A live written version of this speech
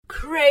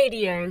Talk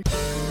Radio.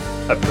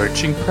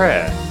 Approaching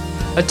Prayer,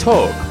 a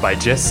talk by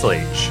Jess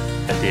Leach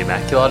at the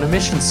Immaculata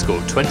Mission School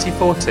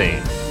 2014,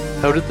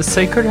 held at the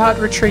Sacred Heart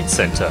Retreat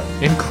Centre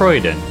in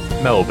Croydon,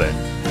 Melbourne.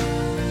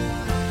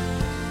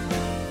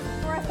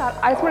 Before I start,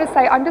 I just want to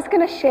say I'm just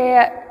going to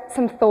share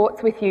some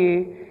thoughts with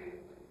you.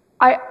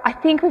 I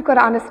think we've got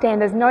to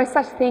understand there's no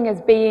such thing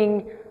as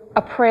being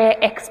a prayer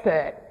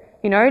expert.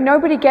 You know,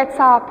 nobody gets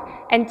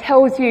up and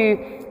tells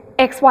you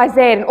X, Y, Z,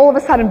 and all of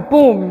a sudden,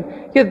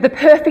 boom, you're the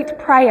perfect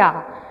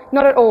prayer.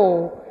 Not at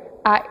all.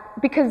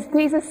 Because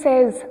Jesus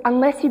says,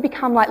 unless you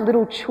become like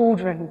little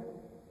children,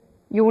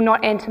 you will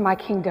not enter my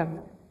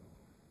kingdom.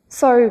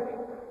 So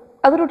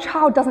a little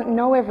child doesn't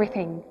know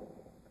everything.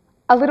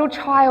 A little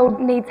child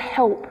needs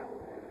help.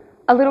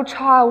 A little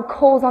child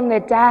calls on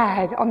their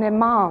dad, on their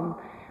mum.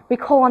 We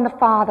call on the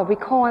Father, we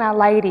call on Our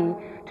Lady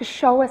to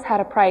show us how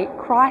to pray.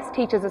 Christ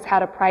teaches us how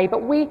to pray,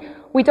 but we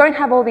don't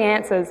have all the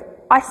answers.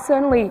 I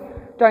certainly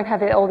don't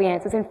have all the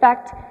answers. In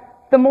fact,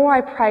 the more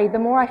I pray, the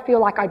more I feel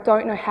like I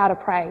don't know how to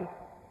pray.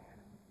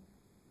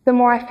 The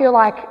more I feel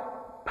like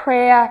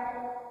prayer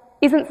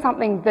isn't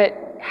something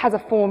that has a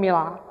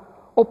formula,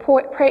 or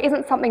prayer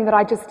isn't something that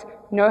I just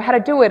know how to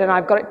do it and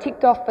I've got it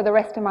ticked off for the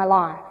rest of my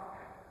life.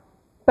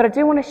 But I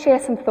do want to share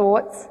some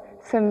thoughts,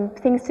 some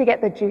things to get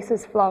the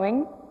juices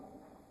flowing.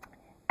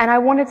 And I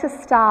wanted to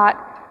start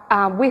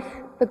with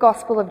the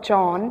Gospel of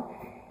John.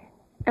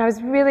 And it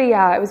was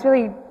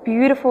really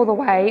beautiful the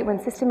way when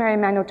Sister Mary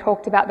Emanuel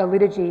talked about the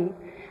liturgy.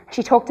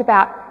 She talked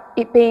about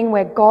it being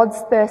where God's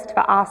thirst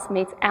for us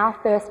meets our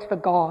thirst for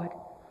God.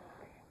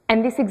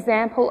 And this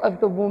example of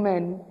the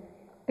woman,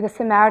 the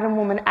Samaritan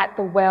woman at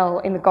the well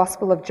in the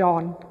Gospel of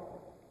John.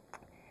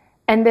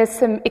 And there's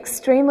some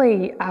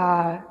extremely,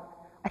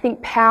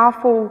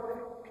 powerful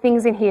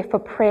things in here for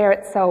prayer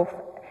itself.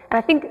 And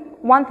I think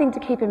one thing to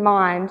keep in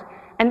mind,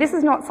 and this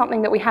is not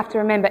something that we have to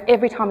remember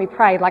every time we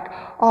pray, like,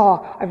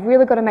 oh, I've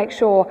really got to make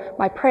sure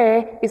my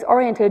prayer is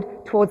oriented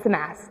towards the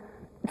Mass.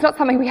 It's not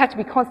something we have to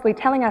be constantly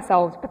telling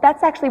ourselves, but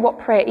that's actually what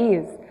prayer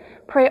is.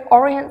 Prayer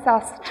orients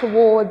us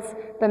towards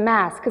the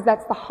Mass because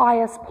that's the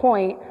highest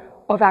point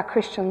of our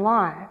Christian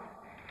life.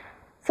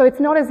 So it's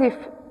not as if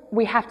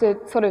we have to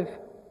sort of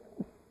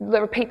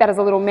repeat that as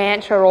a little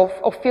mantra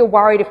or feel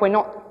worried if we're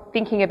not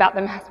thinking about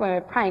the Mass when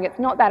we're praying. It's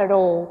not that at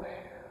all.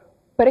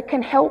 But it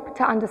can help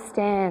to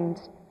understand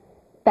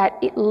that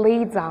it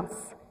leads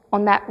us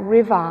on that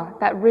river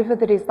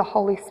that is the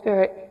Holy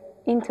Spirit,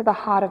 into the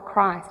heart of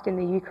Christ in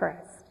the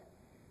Eucharist.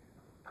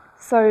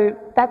 So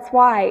that's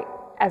why,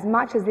 as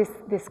much as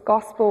this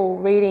gospel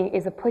reading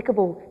is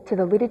applicable to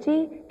the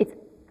liturgy, it's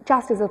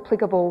just as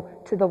applicable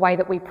to the way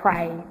that we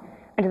pray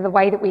and to the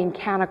way that we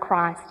encounter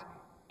Christ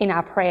in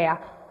our prayer,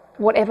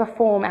 whatever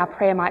form our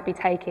prayer might be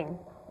taking.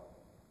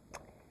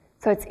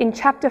 So it's in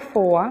chapter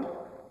 4,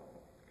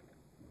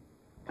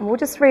 and we'll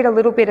just read a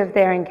little bit of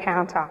their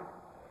encounter.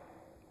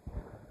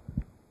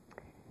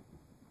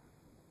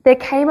 There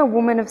came a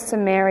woman of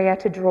Samaria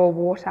to draw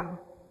water.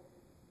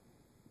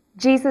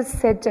 Jesus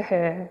said to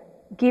her,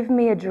 "Give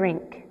me a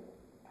drink,"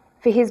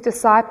 for his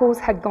disciples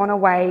had gone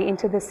away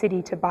into the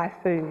city to buy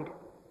food.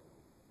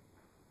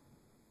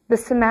 The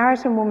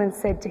Samaritan woman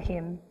said to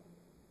him,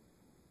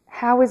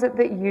 "How is it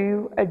that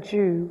you, a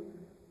Jew,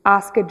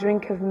 ask a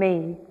drink of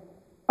me,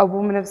 a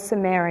woman of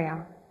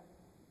Samaria?"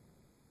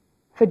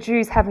 For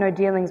Jews have no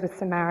dealings with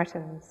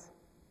Samaritans.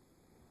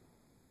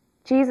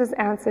 Jesus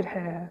answered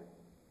her,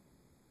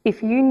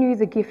 "If you knew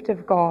the gift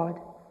of God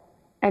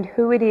and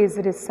who it is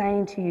that is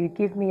saying to you,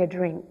 'Give me a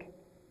drink,'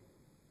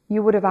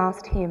 you would have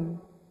asked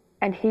him,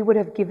 and he would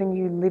have given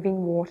you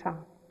living water."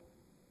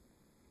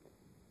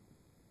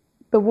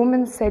 The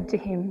woman said to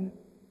him,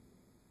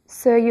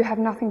 "Sir, you have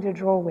nothing to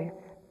draw with,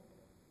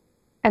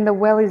 and the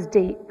well is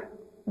deep.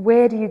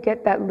 Where do you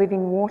get that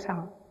living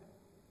water?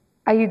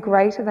 Are you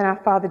greater than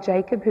our father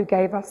Jacob, who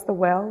gave us the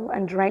well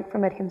and drank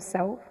from it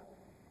himself,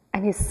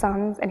 and his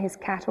sons and his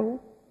cattle?"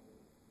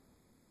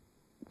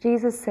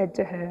 Jesus said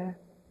to her,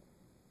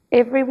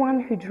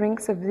 "Everyone who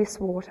drinks of this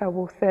water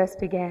will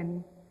thirst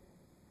again,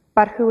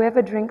 but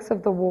whoever drinks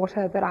of the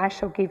water that I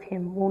shall give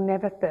him will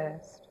never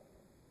thirst.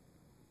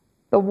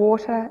 The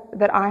water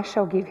that I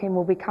shall give him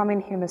will become in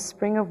him a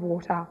spring of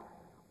water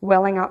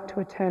welling up to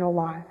eternal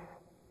life."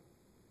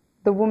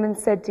 The woman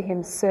said to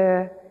him,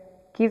 "Sir,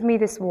 give me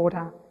this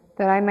water,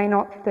 that I may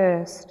not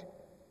thirst,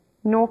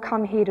 nor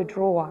come here to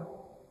draw."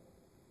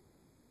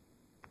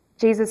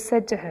 Jesus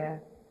said to her,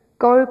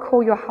 "Go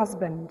call your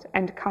husband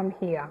and come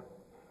here."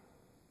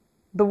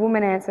 The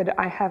woman answered,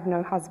 "I have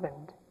no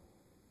husband."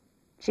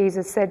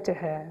 Jesus said to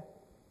her,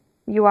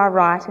 "You are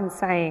right in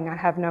saying, 'I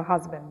have no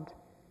husband,'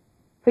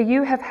 for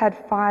you have had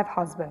 5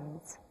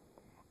 husbands,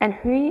 and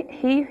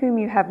he whom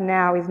you have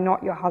now is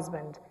not your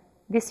husband.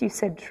 This you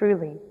said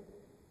truly."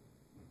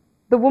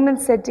 The woman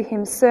said to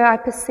him, "Sir, I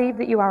perceive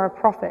that you are a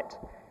prophet.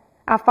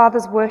 Our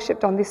fathers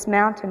worshipped on this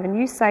mountain, and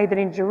you say that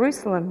in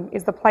Jerusalem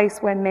is the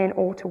place where men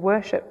ought to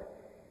worship."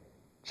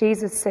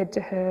 Jesus said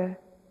to her,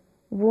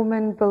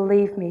 "Woman,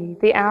 believe me,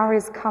 the hour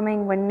is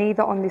coming when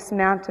neither on this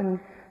mountain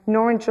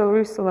nor in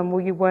Jerusalem will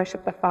you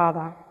worship the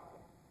Father.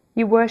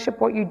 You worship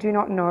what you do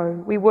not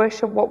know. We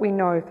worship what we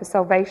know, for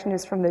salvation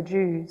is from the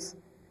Jews.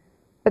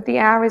 But the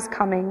hour is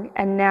coming,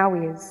 and now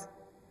is,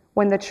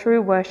 when the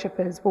true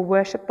worshippers will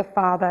worship the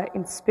Father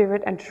in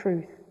spirit and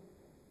truth.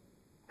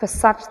 For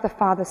such the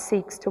Father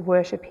seeks to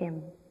worship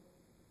him.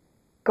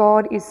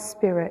 God is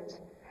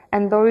spirit,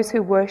 and those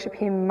who worship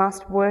him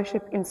must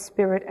worship in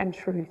spirit and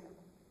truth.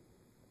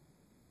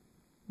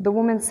 The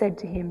woman said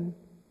to him,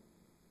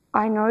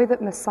 I know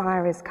that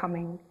Messiah is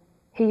coming,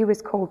 he who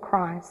is called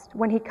Christ.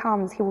 When he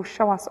comes, he will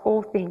show us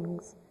all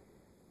things.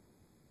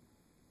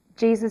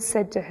 Jesus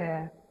said to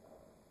her,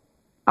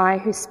 I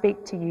who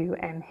speak to you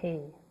am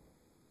he.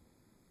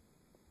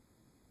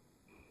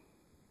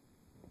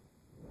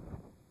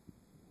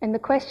 And the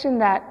question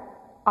that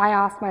I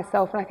ask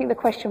myself, and I think the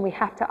question we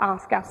have to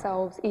ask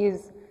ourselves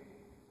is,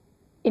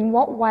 in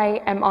what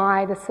way am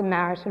I the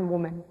Samaritan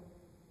woman?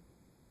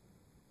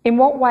 In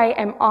what way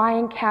am I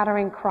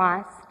encountering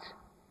Christ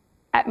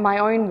at my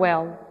own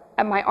well,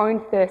 at my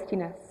own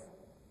thirstiness?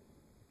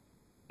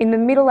 In the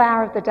middle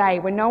hour of the day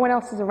when no one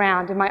else is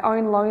around, in my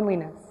own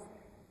loneliness?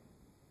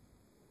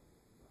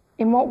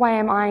 In what way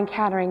am I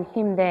encountering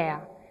him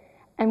there?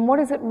 And what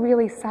is it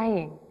really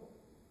saying?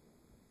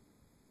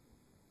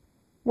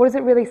 What is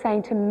it really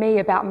saying to me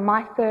about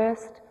my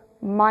thirst,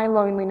 my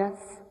loneliness,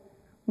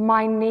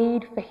 my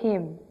need for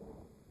him?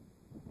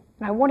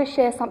 And I want to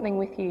share something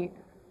with you.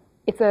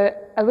 It's a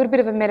little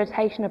bit of a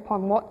meditation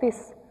upon what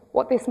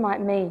this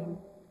might mean.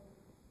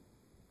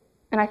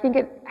 And I think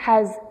it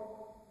has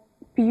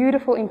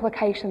beautiful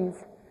implications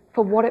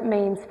for what it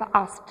means for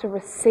us to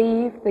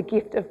receive the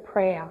gift of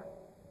prayer.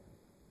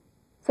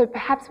 So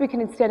perhaps we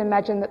can instead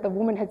imagine that the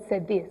woman had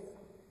said this,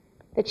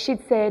 that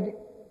she'd said,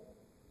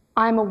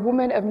 I am a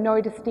woman of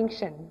no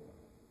distinction,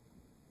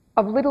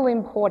 of little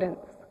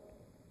importance.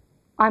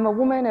 I'm a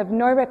woman of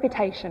no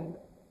reputation,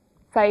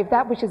 save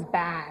that which is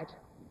bad.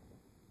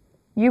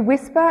 You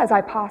whisper as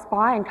I pass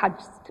by and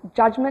cast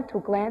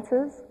judgmental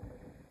glances,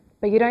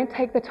 but you don't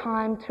take the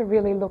time to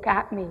really look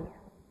at me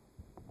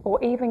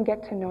or even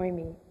get to know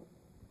me.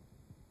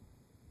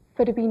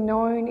 For to be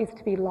known is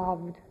to be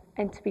loved,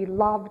 and to be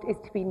loved is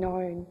to be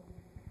known.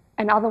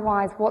 And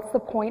otherwise, what's the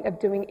point of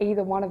doing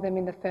either one of them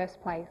in the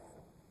first place?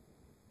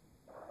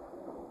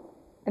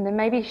 And then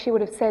maybe she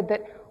would have said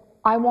that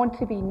I want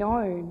to be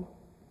known.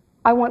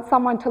 I want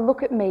someone to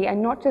look at me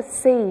and not just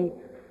see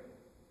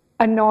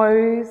a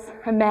nose,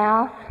 a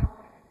mouth,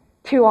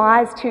 2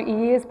 eyes, 2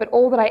 ears, but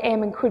all that I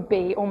am and could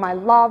be, all my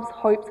loves,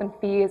 hopes and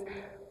fears.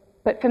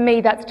 But for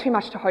me, that's too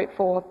much to hope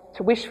for,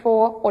 to wish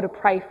for, or to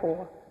pray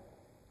for.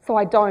 So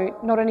I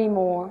don't, not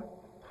anymore.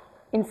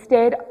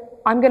 Instead,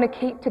 I'm going to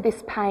keep to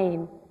this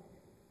pain,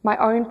 my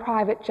own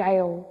private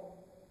jail,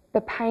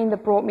 the pain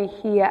that brought me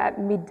here at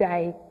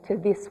midday to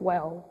this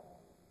well.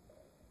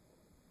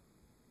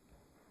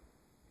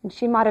 And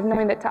she might have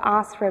known that to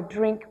ask for a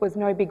drink was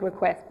no big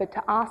request, but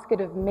to ask it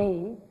of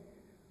me,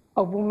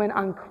 a woman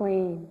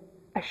unclean,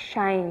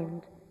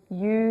 ashamed,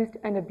 used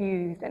and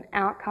abused, an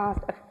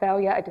outcast, a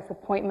failure, a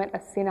disappointment, a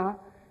sinner,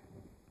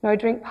 no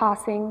drink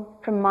passing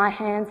from my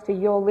hands to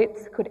your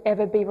lips could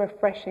ever be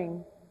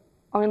refreshing,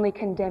 only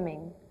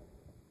condemning,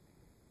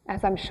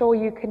 as I'm sure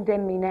you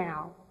condemn me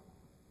now.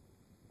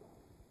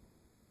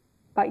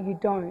 But you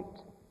don't.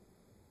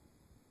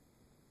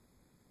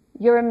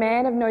 You're a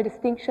man of no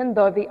distinction,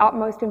 though of the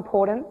utmost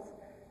importance,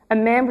 a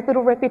man with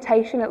little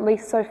reputation, at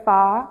least so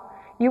far.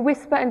 You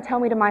whisper and tell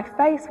me to my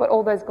face what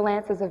all those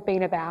glances have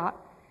been about,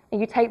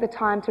 and you take the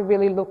time to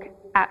really look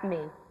at me,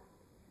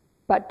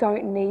 but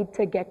don't need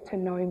to get to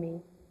know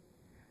me.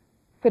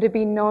 For to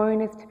be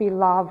known is to be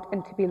loved,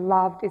 and to be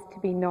loved is to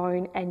be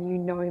known, and you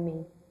know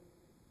me.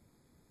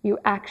 You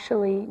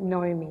actually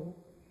know me.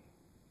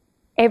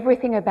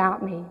 Everything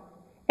about me,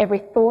 every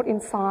thought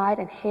inside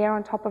and hair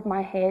on top of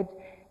my head,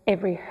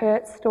 every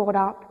hurt stored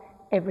up,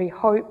 every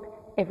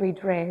hope, every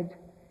dread,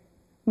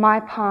 my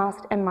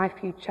past and my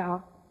future,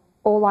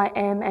 all I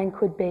am and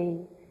could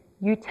be.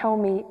 You tell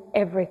me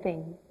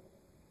everything.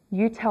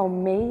 You tell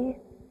me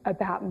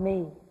about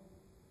me.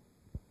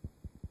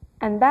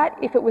 And that,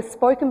 if it was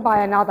spoken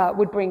by another,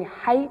 would bring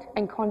hate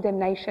and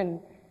condemnation.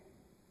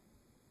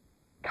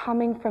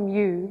 Coming from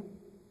you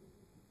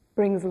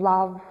brings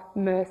love,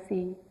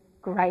 mercy,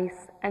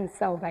 grace, and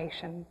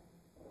salvation.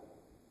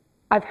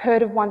 I've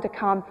heard of one to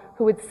come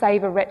who would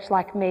save a wretch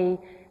like me,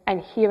 and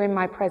here in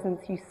my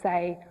presence you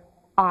say,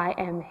 I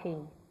am he.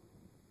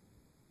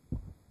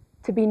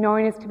 To be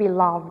known is to be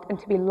loved, and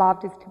to be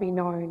loved is to be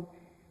known.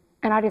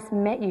 And I just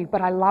met you,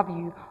 but I love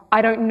you.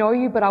 I don't know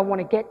you, but I want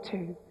to get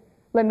to.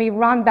 Let me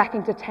run back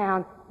into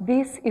town.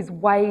 This is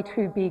way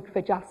too big for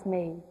just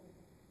me.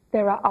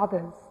 There are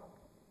others,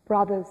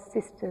 brothers,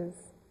 sisters,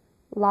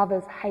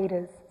 lovers,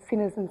 haters,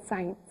 sinners and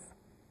saints,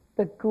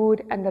 the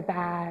good and the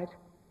bad,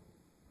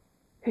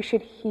 who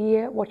should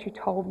hear what you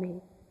told me,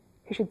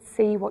 who should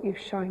see what you've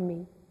shown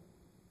me,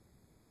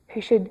 who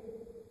should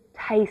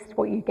taste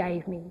what you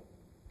gave me,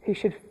 who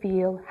should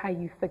feel how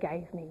you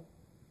forgave me.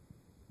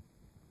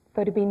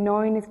 For to be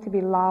known is to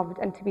be loved,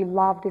 and to be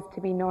loved is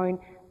to be known,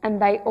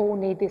 and they all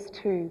need this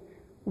too.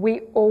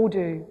 We all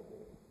do.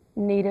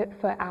 need it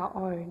for our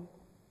own.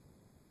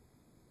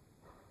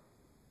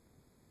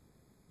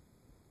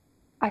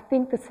 I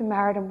think the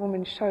Samaritan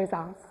woman shows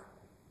us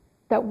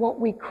that what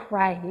we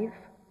crave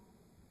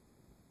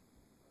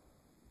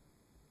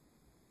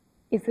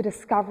is the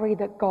discovery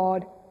that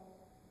God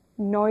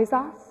knows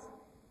us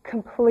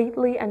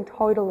completely and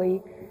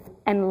totally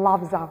and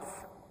loves us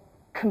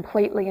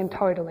completely and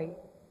totally.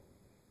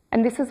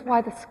 And this is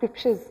why the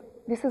scriptures,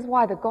 this is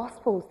why the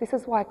Gospels, this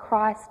is why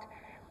Christ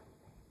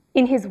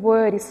in his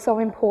word is so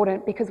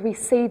important, because we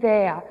see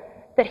there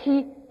that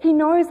he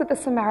knows that the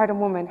Samaritan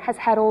woman has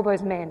had all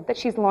those men, that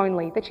she's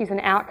lonely, that she's an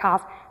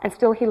outcast, and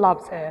still he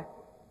loves her.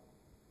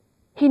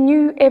 He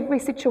knew every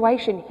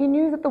situation. He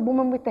knew that the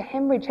woman with the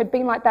hemorrhage had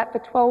been like that for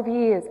 12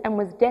 years and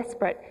was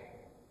desperate,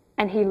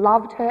 and he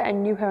loved her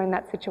and knew her in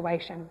that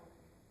situation.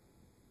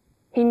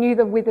 He knew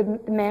the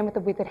man with the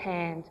withered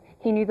hand.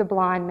 He knew the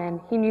blind men.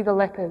 He knew the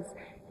lepers.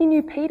 He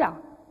knew Peter.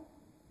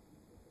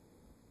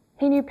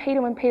 He knew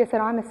Peter when Peter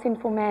said, "I'm a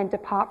sinful man,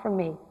 depart from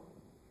me."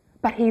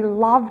 But he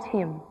loved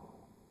him.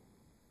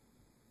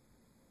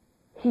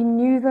 He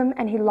knew them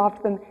and he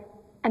loved them.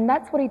 And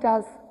that's what he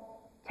does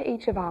to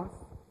each of us.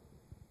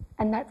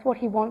 And that's what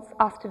he wants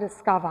us to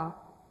discover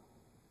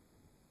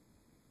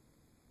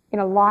in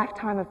a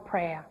lifetime of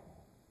prayer.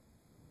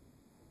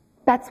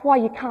 That's why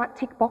you can't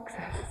tick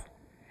boxes.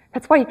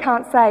 That's why you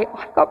can't say,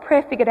 "I've got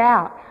prayer figured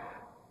out."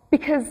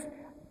 Because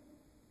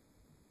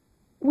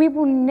we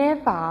will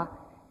never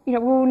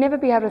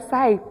be able to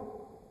say,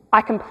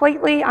 "I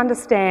completely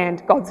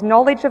understand God's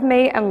knowledge of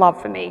me and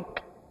love for me."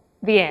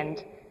 The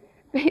end.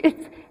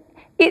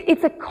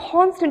 It's a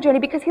constant journey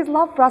because his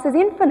love for us is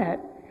infinite.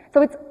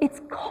 So it's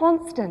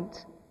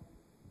constant.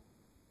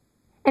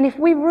 And if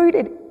we root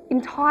it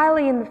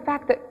entirely in the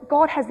fact that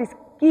God has this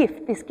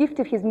gift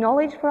of his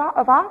knowledge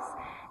of us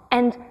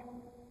and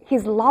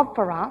his love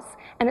for us,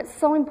 and it's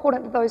so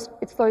important that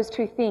it's those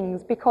two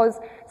things, because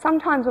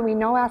sometimes when we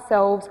know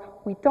ourselves,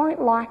 we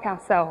don't like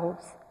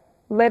ourselves,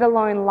 let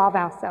alone love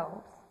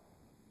ourselves.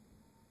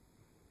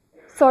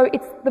 So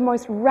it's the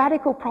most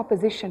radical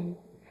proposition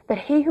that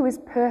he who is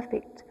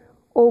perfect,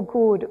 all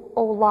good,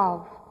 all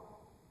love,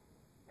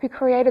 who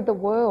created the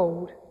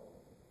world,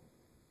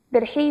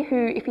 that he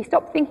who, if he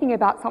stopped thinking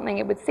about something,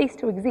 it would cease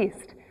to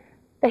exist,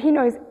 that he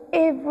knows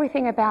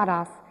everything about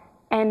us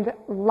and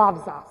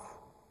loves us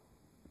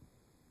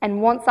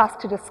and wants us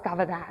to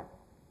discover that.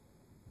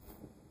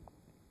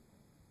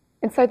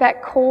 And so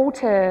that call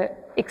to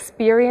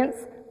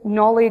experience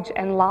knowledge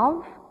and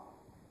love,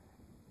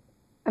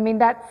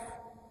 that's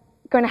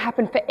going to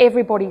happen for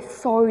everybody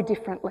so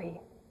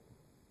differently.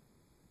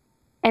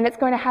 And it's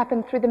going to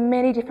happen through the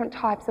many different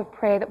types of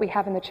prayer that we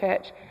have in the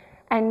church.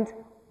 And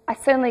I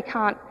certainly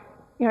can't,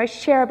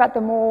 share about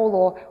them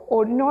all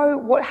or know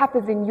what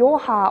happens in your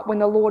heart when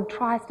the Lord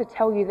tries to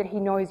tell you that he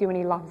knows you and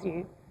he loves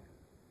you.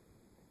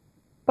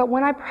 But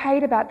when I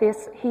prayed about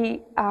this,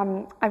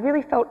 I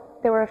really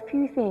felt there were a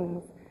few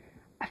things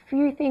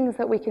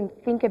that we can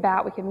think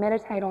about, we can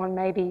meditate on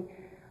maybe,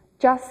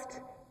 just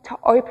to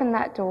open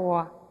that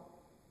door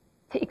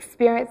to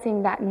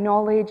experiencing that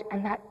knowledge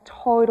and that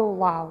total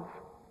love.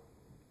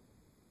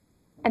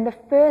 And the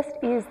first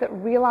is that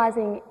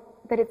realizing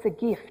that it's a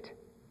gift,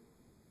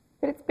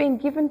 that it's been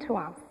given to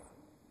us.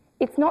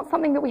 It's not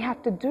something that we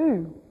have to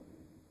do.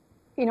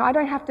 I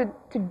don't have to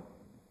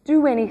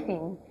do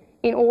anything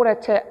in order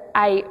to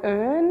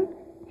earn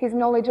his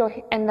knowledge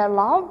and the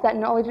love, that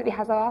knowledge that he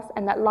has of us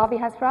and that love he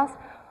has for us.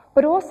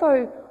 But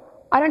also,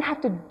 I don't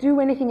have to do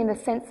anything in the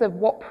sense of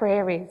what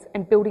prayer is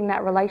and building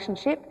that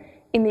relationship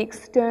in the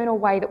external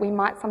way that we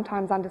might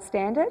sometimes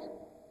understand it.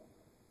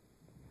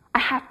 I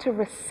have to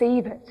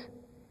receive it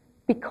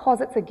because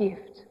it's a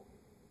gift.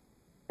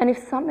 And if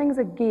something's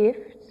a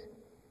gift,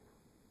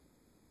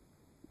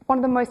 one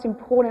of the most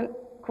important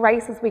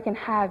graces we can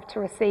have to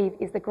receive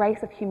is the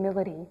grace of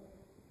humility.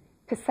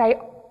 To say,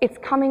 it's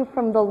coming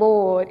from the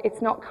Lord,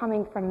 it's not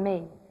coming from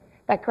me.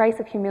 That grace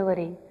of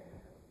humility.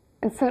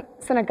 And St.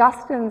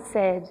 Augustine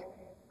said,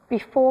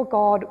 before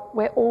God,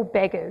 we're all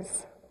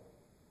beggars.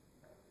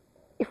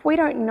 If we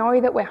don't know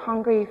that we're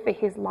hungry for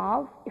his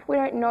love, if we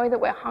don't know that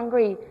we're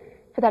hungry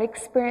for that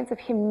experience of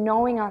him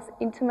knowing us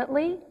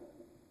intimately,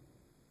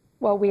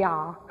 well, we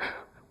are.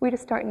 We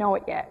just don't know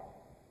it yet.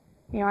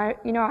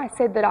 I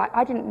said that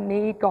I didn't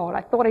need God.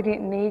 I thought I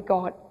didn't need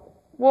God.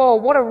 Whoa,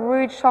 what a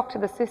rude shock to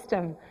the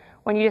system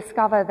when I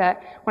discovered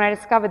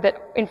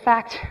that, in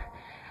fact,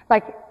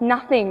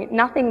 nothing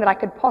that I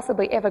could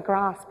possibly ever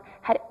grasp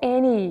had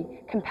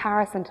any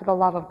comparison to the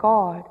love of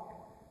God.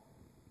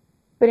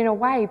 But in a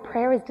way,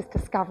 prayer is just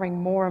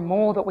discovering more and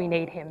more that we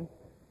need him.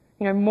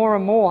 More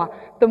and more.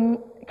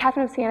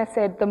 Catherine of Siena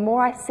said, the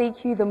more I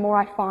seek you, the more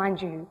I find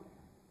you.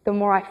 The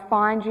more I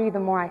find you, the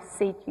more I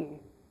seek you.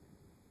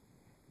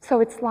 So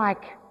it's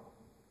like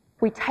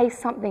we taste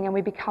something and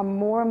we become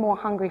more and more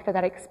hungry for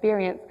that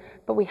experience,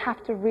 but we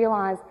have to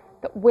realize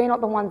that we're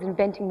not the ones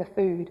inventing the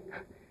food.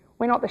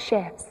 We're not the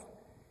chefs.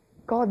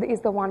 God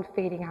is the one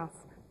feeding us.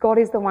 God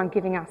is the one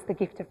giving us the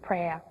gift of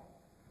prayer.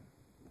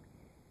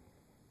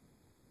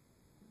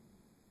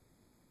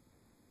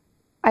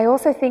 I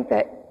also think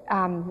that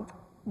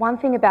one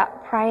thing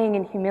about praying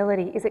in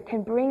humility is it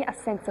can bring a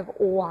sense of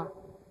awe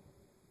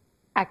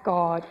at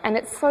God. And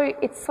it's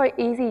so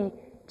easy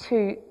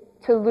to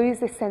lose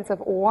this sense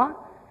of awe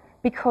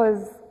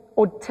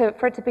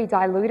for it to be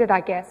diluted,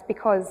 I guess,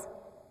 because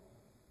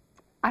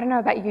I don't know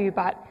about you,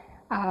 but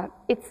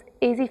it's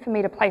easy for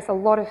me to place a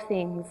lot of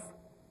things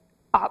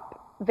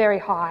up very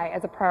high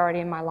as a priority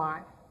in my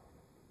life.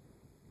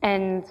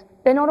 And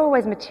they're not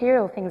always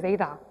material things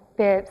either.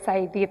 They're,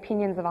 say, the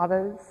opinions of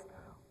others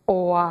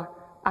or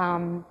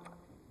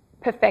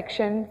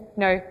perfection,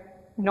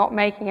 not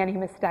making any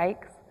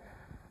mistakes.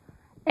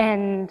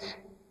 And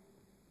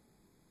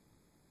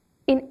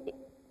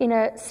in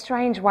a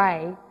strange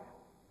way,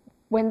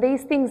 when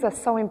these things are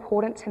so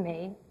important to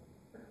me,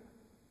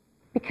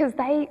 because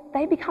they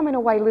become in a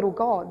way little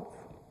gods,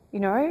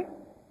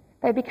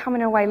 They become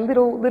in a way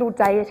little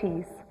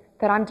deities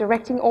that I'm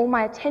directing all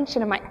my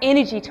attention and my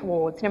energy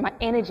towards.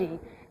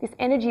 This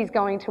energy is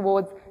going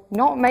towards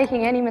not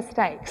making any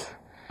mistakes.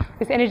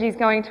 This energy is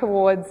going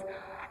towards,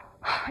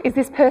 is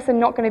this person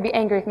not going to be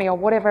angry with me, or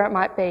whatever it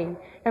might be.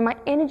 And my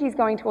energy is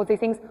going towards these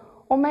things,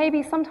 or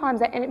maybe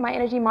sometimes my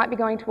energy might be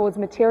going towards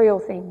material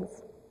things,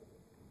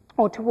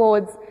 or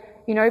towards,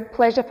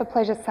 pleasure for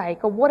pleasure's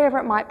sake, or whatever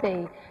it might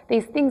be.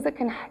 These things that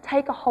can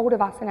take a hold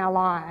of us in our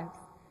lives.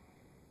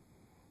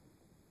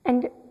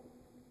 And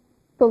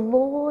the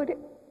Lord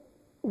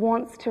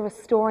wants to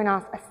restore in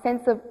us a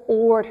sense of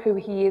awe at who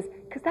He is,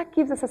 because that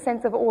gives us a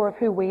sense of awe of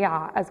who we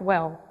are as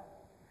well.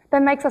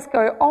 That makes us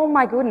go, oh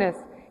my goodness,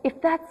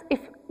 if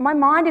my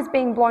mind is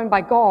being blown by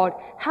God,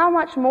 how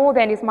much more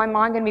then is my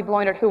mind going to be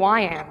blown at who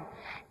I am,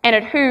 and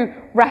at who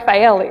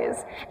Raphael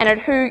is, and at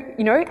who,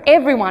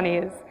 everyone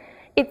is.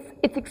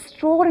 It's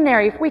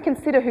extraordinary if we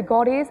consider who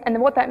God is and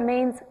what that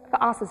means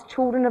for us as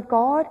children of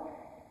God.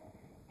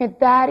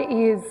 That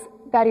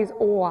is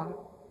awe.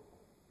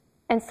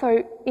 And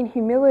so in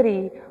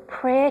humility,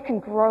 prayer can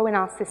grow in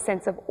us this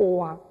sense of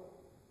awe,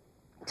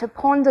 to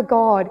ponder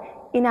God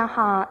in our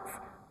hearts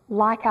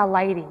like Our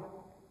Lady.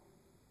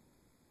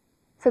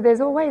 So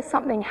there's always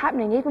something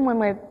happening, even when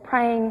we're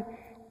praying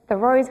the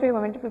rosary,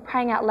 when we're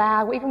praying out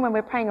loud, even when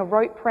we're praying a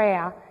rote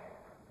prayer,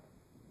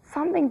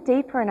 something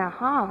deeper in our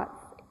hearts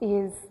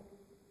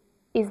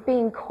is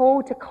being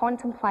called to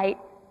contemplate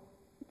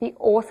the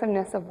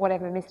awesomeness of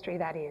whatever mystery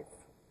that is.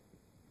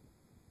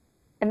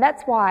 And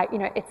that's why,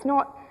 it's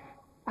not,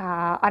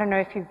 I don't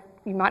know if you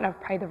might not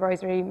have prayed the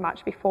rosary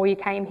much before you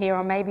came here,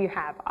 or maybe you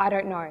have, I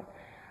don't know.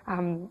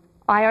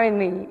 I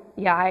only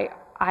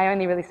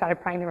really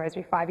started praying the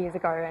rosary 5 years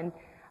ago,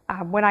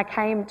 and when I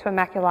came to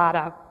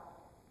Immaculata,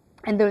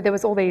 and there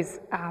was all these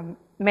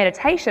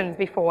meditations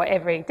before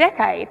every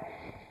decade,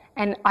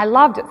 and I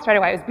loved it straight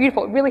away. It was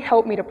beautiful. It really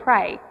helped me to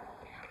pray.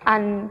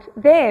 And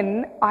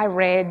then I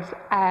read,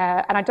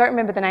 and I don't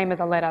remember the name of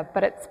the letter,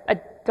 but it's a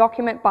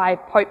document by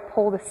Pope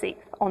Paul VI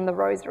on the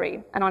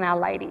Rosary and on Our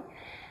Lady.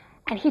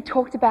 And he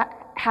talked about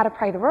how to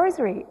pray the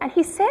Rosary. And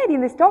he said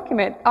in this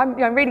document, I'm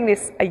reading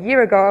this a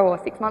year ago or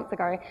 6 months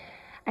ago,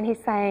 and he's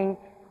saying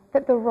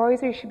that the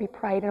Rosary should be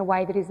prayed in a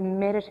way that is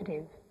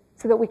meditative,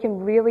 so that we can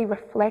really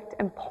reflect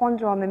and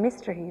ponder on the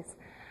mysteries.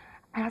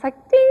 And I was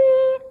like,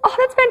 ding! Oh,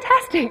 that's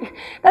fantastic.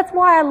 That's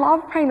why I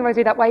love praying the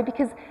Rosary that way,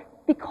 because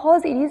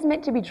it is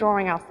meant to be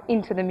drawing us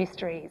into the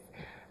mysteries.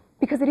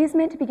 Because it is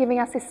meant to be giving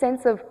us this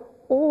sense of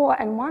awe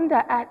and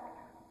wonder at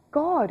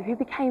God, who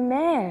became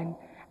man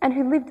and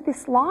who lived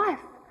this life,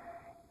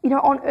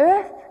 on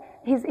earth,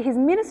 his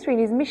ministry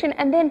and his mission,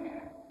 and then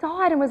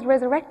died and was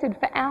resurrected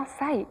for our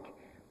sake.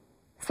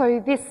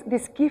 So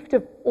this gift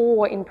of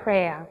awe in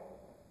prayer.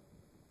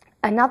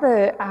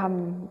 Another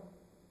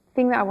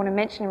thing that I want to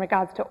mention in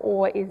regards to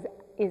awe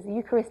is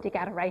Eucharistic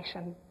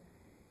adoration.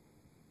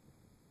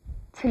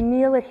 To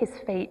kneel at His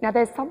feet. Now,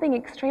 there's something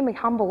extremely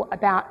humble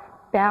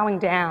about bowing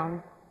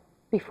down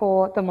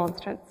before the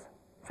monstrance,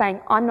 saying,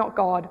 I'm not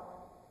God.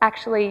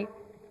 Actually,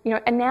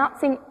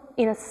 announcing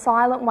in a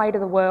silent way to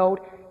the world,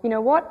 you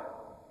know what?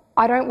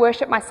 I don't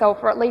worship myself,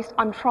 or at least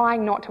I'm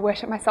trying not to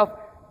worship myself.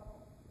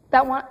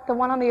 The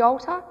one on the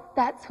altar,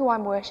 that's who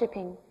I'm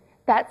worshipping.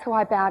 That's who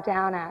I bow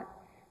down at.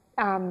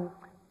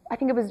 I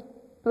think it was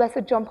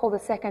Blessed John Paul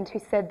II who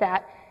said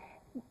that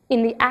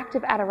in the act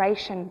of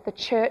adoration, the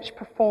Church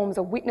performs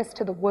a witness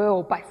to the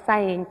world by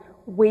saying,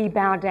 we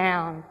bow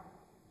down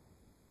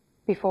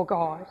before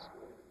God.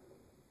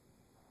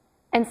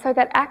 And so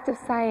that act of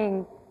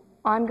saying,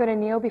 I'm going to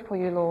kneel before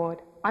you, Lord,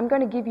 I'm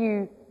going to give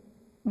you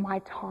my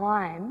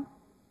time,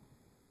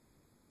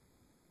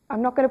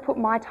 I'm not going to put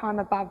my time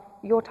above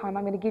your time,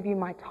 I'm going to give you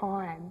my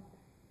time,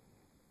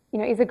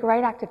 is a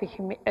great act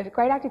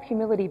of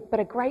humility, but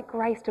a great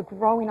grace to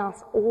grow in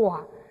us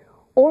awe.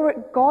 Or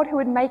at God, who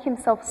would make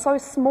Himself so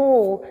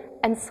small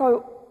and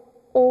so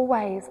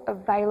always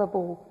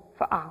available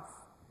for us,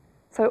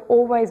 so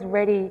always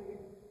ready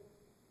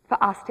for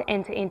us to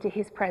enter into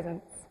His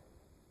presence.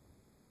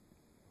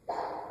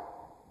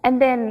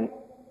 And then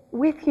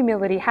with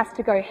humility has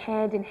to go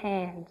hand in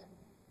hand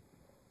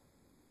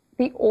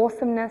the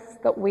awesomeness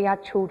that we are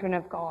children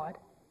of God.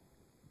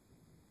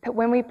 That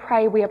when we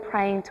pray, we are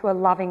praying to a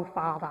loving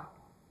Father.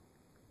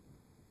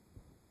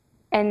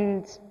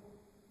 And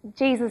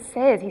Jesus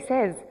says, he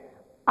says,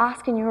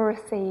 ask and you will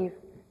receive,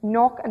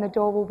 knock and the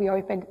door will be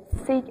opened,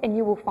 seek and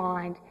you will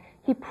find.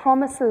 He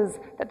promises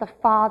that the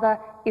Father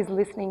is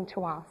listening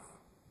to us.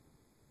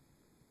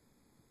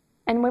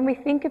 And when we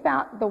think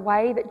about the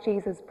way that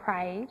Jesus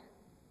prayed,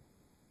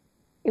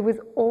 it was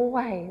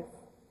always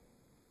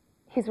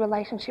his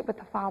relationship with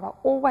the Father,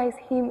 always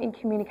him in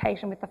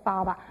communication with the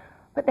Father.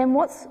 But then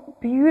what's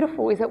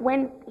beautiful is that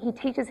when he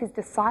teaches his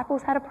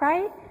disciples how to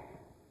pray,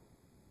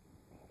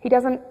 he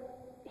doesn't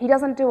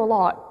do a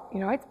lot. You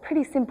know, it's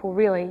pretty simple,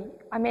 really.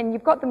 I mean,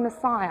 you've got the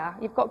Messiah,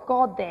 you've got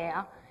God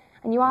there,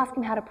 and you ask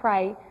him how to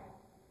pray,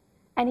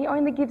 and he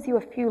only gives you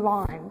a few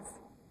lines.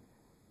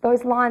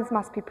 Those lines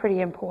must be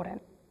pretty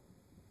important.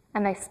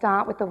 And they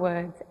start with the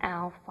words,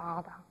 our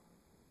Father.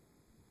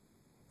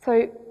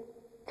 So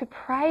to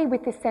pray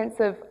with this sense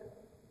of,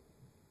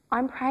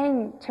 I'm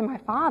praying to my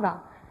Father.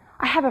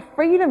 I have a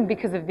freedom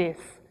because of this.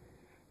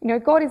 You know,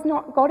 God is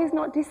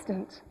not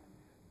distant.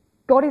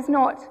 God is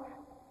not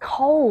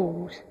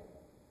cold.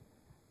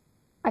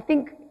 I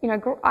think, you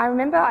know, I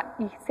remember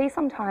you see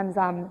sometimes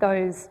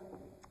those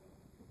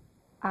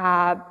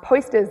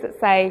posters that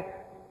say,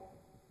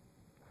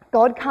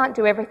 God can't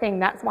do everything,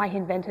 that's why he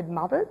invented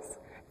mothers.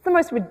 It's the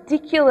most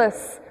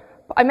ridiculous.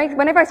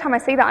 Whenever time I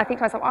see that, I think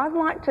to myself, I'd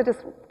like to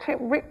just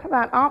rip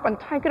that up and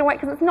take it away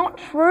because it's not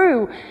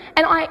true.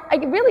 And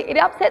it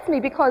upsets me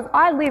because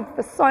I lived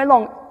for so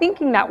long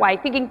thinking that way,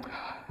 thinking,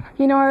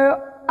 you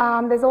know,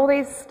 there's all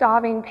these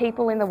starving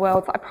people in the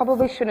world, so I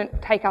probably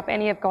shouldn't take up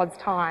any of God's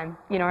time,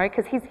 you know,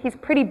 because he's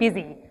pretty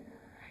busy.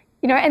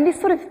 You know, and this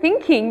sort of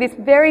thinking, this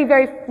very,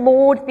 very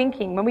flawed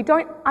thinking, when we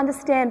don't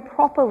understand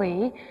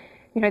properly,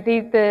 you know,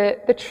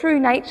 the true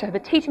nature, the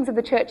teachings of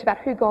the church about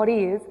who God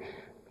is,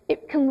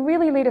 it can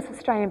really lead us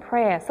astray in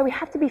prayer. So we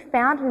have to be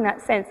founded in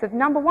that sense of,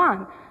 number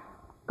one,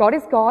 God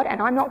is God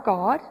and I'm not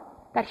God,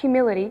 that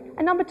humility.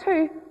 And number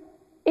two,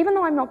 even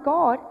though I'm not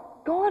God,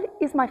 God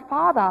is my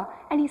Father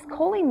and he's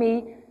calling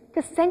me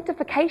to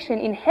sanctification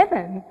in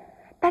heaven.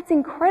 That's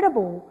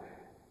incredible.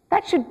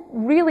 That should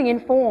really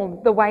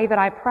inform the way that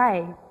I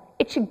pray.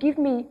 It should give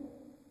me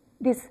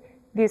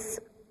this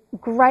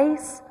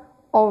grace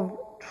of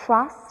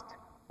trust,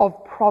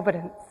 of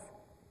providence.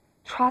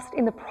 Trust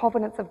in the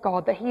providence of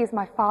God, that he is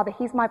my Father,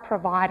 he's my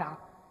provider.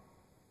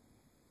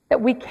 That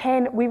we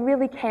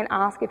really can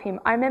ask of him.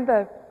 I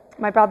remember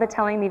my brother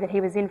telling me that he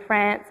was in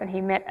France and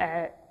he met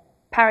a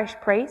parish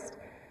priest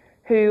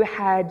who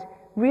had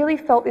really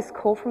felt this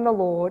call from the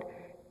Lord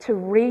to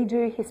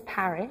redo his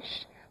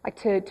parish, like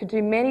to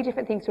do many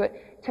different things to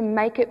it, to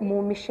make it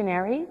more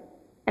missionary.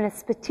 And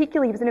it's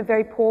particularly, he was in a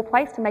very poor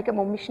place, to make it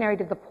more missionary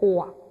to the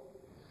poor.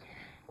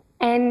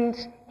 And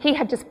he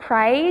had just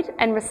prayed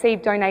and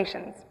received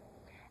donations.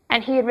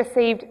 And he had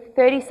received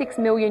 36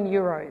 million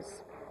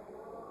euros.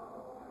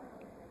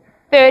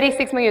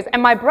 36 million euros.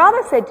 And my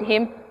brother said to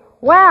him,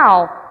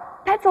 wow,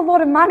 that's a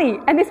lot of money.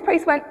 And this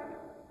priest went,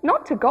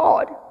 not to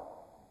God.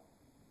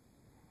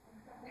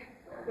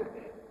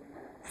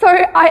 So,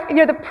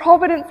 the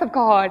providence of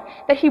God,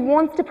 that he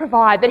wants to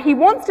provide, that he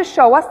wants to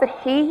show us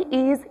that he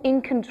is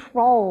in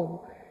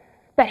control,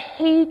 that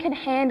he can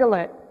handle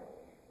it,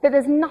 that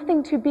there's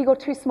nothing too big or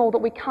too small that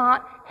we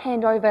can't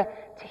hand over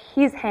to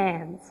his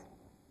hands.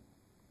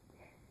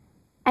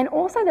 And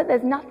also that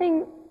there's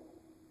nothing,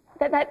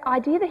 that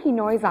idea that he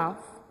knows us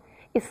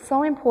is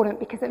so important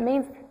because it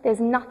means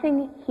there's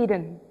nothing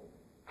hidden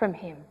from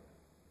him.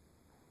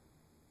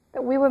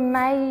 That we were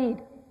made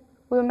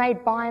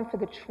by and for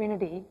the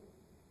Trinity.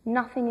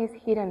 Nothing is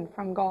hidden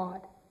from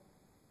God.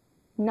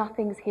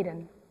 Nothing's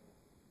hidden.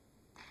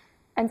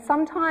 And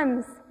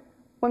sometimes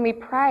when we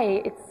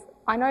pray,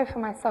 I know for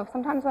myself,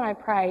 sometimes when I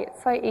pray,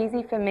 it's so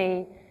easy for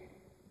me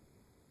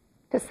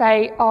to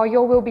say, oh,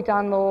 your will be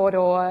done, Lord,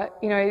 or,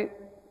 you know,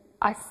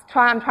 I'm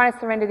trying to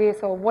surrender this,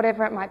 or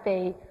whatever it might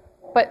be,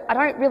 but I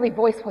don't really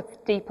voice what's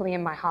deeply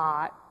in my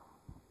heart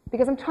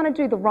because I'm trying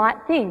to do the right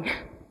thing.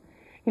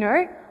 You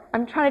know,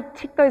 I'm trying to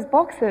tick those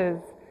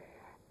boxes.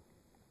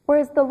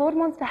 Whereas the Lord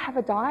wants to have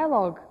a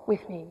dialogue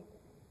with me.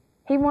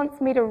 He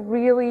wants me to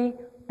really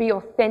be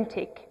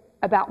authentic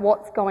about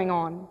what's going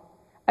on,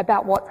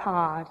 about what's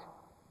hard,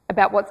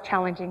 about what's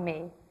challenging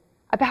me,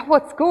 about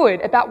what's good,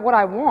 about what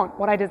I want,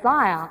 what I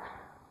desire.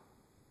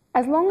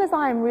 As long as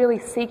I am really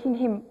seeking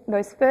him,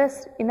 those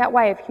first in that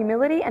way of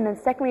humility, and then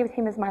secondly with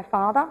him as my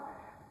Father,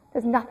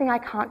 there's nothing I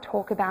can't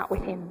talk about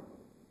with him.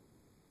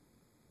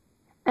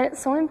 And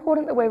it's so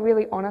important that we're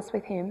really honest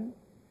with him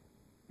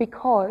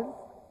because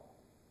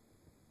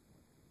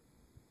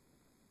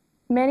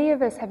many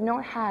of us have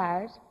not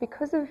had,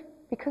 because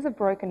of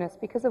brokenness,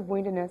 because of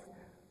woundedness,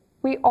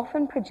 we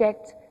often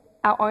project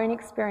our own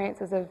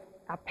experiences of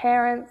our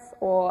parents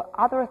or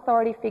other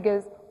authority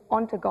figures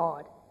onto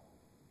God.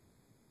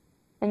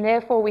 And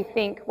therefore we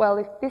think, well,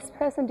 if this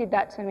person did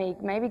that to me,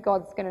 maybe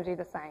God's going to do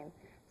the same.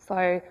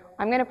 So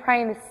I'm going to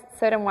pray in this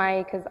certain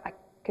way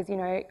because you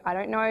know, I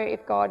don't know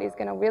if God is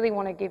going to really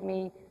want to give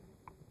me,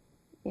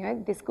 you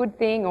know, this good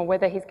thing, or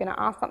whether he's going to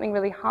ask something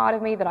really hard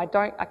of me that I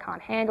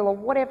can't handle, or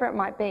whatever it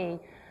might be.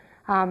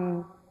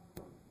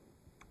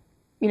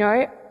 You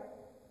know,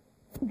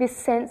 this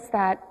sense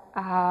that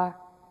God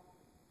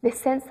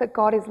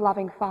is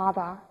loving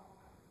Father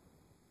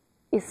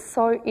is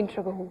so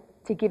integral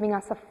to giving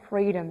us a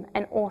freedom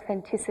and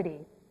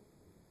authenticity.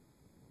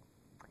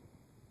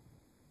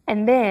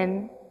 And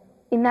then,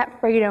 in that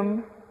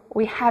freedom,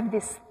 we have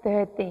this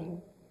third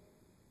thing,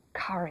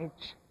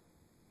 courage.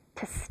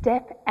 To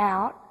step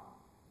out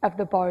of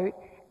the boat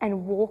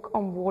and walk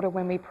on water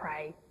when we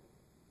pray.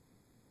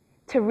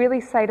 To really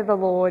say to the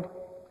Lord,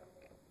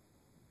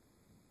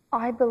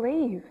 I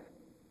believe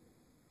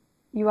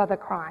you are the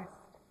Christ,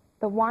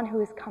 the one who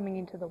is coming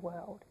into the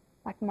world,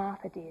 like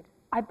Martha did.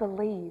 I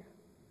believe.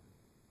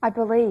 I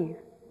believe.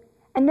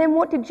 And then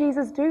what did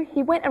Jesus do?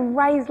 He went and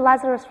raised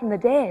Lazarus from the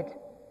dead.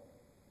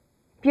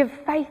 If you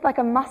have faith like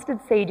a mustard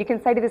seed, you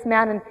can say to this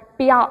mountain,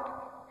 be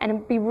up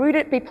and be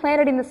rooted, be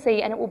planted in the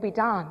sea, and it will be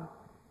done.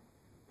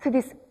 So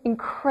this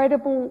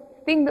incredible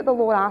thing that the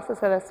Lord asks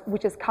of us,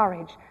 which is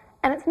courage.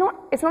 And it's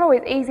not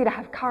always easy to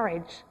have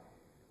courage.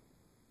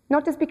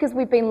 Not just because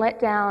we've been let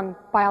down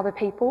by other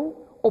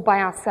people or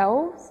by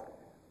ourselves,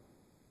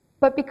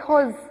 but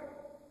because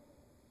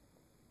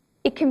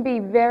it can be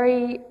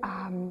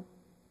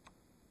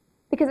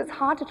because it's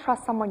hard to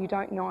trust someone you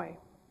don't know.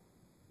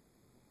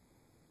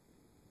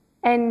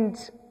 And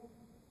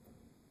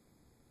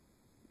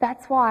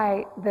that's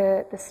why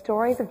the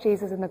stories of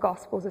Jesus in the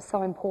Gospels are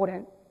so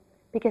important,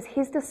 because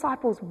his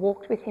disciples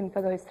walked with him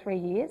for those 3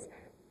 years.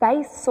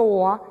 They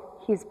saw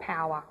his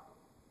power.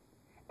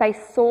 They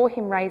saw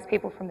him raise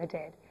people from the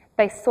dead.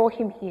 They saw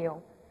him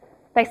heal.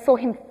 They saw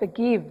him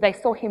forgive. They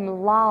saw him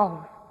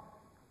love.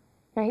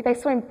 You know, they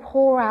saw him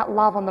pour out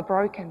love on the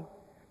broken.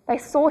 They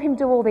saw him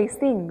do all these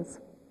things.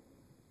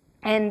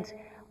 And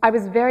I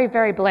was very,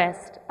 very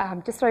blessed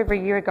just over a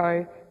year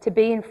ago to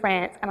be in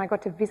France, and I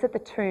got to visit the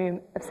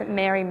tomb of St.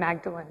 Mary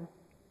Magdalene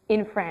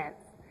in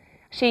France.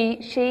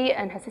 She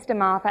and her sister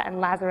Martha and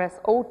Lazarus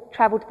all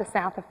travelled to the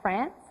south of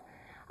France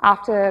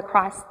after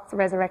Christ's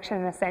resurrection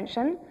and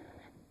ascension,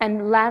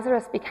 and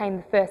Lazarus became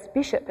the first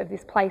bishop of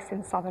this place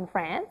in southern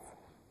France,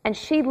 and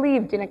she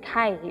lived in a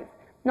cave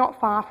not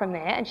far from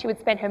there, and she would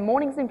spend her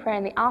mornings in prayer,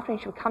 and in the afternoon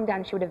she would come down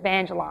and she would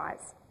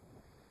evangelise.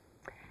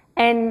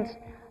 And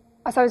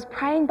so I was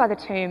praying by the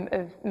tomb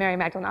of Mary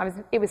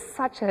Magdalene. It was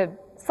such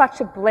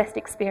a blessed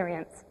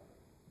experience.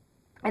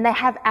 And they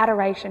have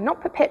adoration,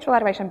 not perpetual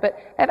adoration, but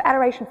they have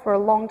adoration for a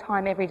long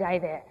time every day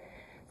there.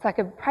 So I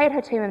could pray at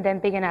her tomb and then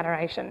begin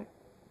adoration.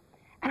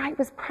 And I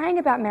was praying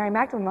about Mary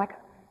Magdalene, like,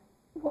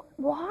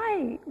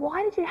 why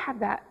did you have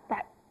that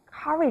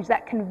courage,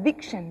 that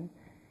conviction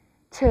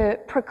to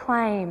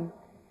proclaim,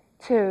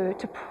 to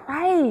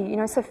pray,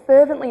 so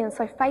fervently and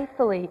so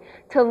faithfully,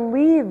 to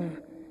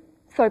live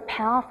so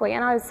powerfully?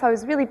 And I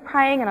was really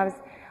praying, and I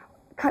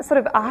was sort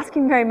of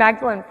asking Mary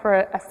Magdalene for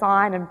a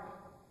sign. And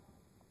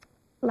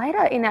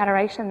later in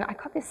adoration, I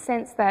got this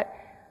sense that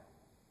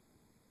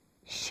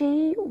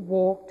she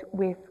walked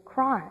with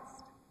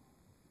Christ.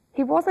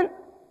 It wasn't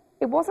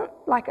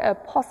like a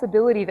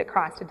possibility that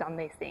Christ had done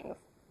these things,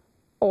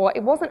 or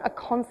it wasn't a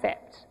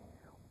concept,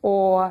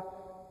 or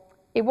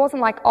it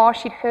wasn't like,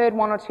 she'd heard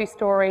one or two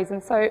stories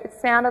and so it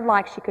sounded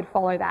like she could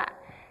follow that.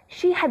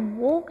 She had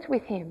walked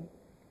with him.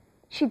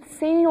 She'd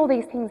seen all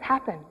these things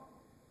happen.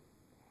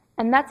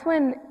 And that's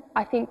when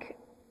I think,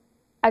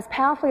 as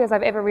powerfully as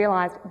I've ever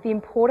realised, the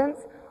importance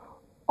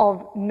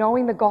of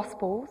knowing the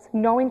Gospels,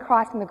 knowing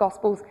Christ in the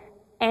Gospels,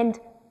 and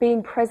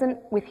being present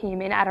with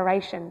him in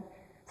adoration.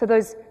 So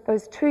those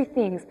two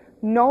things,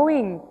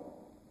 knowing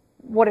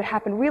what had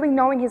happened, really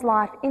knowing his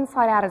life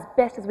inside out as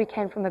best as we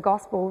can from the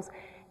Gospels,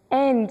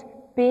 and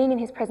being in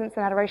his presence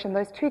and adoration,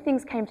 those two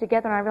things came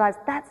together, and I realised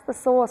that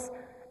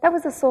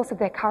was the source of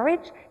their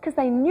courage, because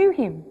they knew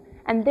him,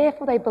 and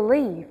therefore they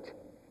believed.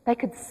 They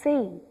could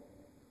see.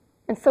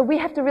 And so we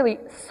have to really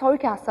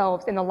soak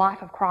ourselves in the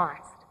life of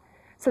Christ.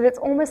 So that it's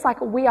almost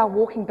like we are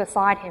walking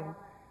beside him.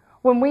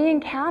 When we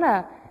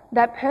encounter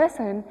that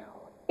person,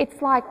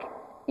 it's like,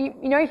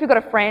 if you've got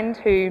a friend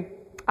who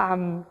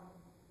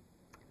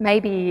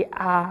maybe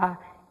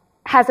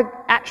has an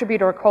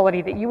attribute or a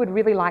quality that you would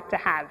really like to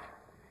have,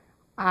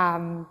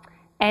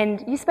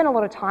 and you spend a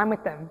lot of time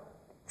with them,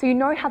 so you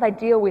know how they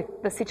deal with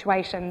the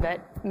situation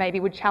that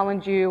maybe would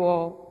challenge you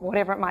or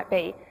whatever it might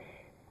be.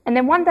 And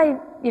then one day,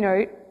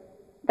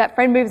 that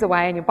friend moves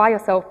away and you're by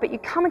yourself, but you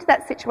come into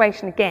that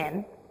situation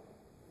again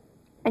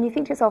and you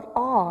think to yourself,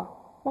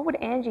 what would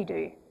Angie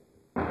do?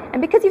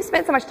 And because you've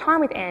spent so much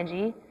time with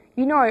Angie,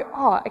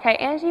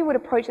 Angie would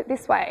approach it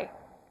this way.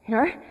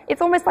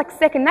 It's almost like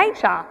second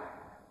nature,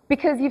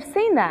 because you've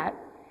seen that.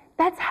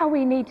 That's how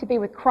we need to be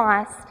with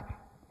Christ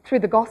through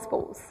the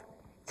Gospels,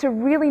 to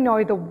really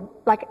know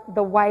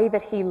the way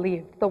that he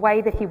lived, the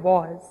way that he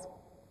was,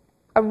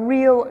 a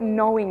real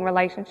knowing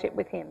relationship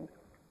with him.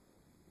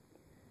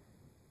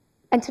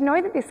 And to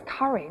know that this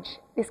courage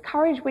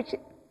which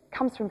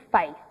comes from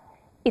faith,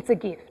 it's a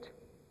gift.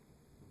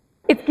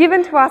 It's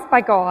given to us by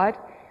God,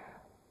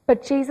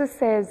 but Jesus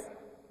says,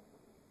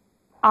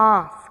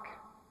 ask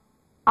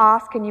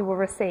and you will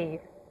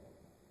receive.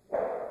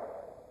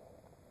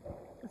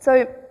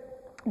 So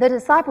the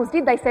disciples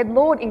did. They said,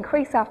 Lord,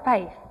 increase our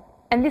faith.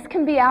 And this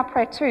can be our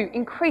prayer too.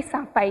 Increase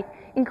our faith.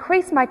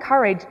 Increase my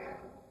courage.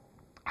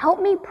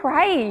 Help me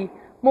pray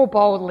more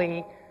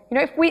boldly. You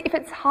know, if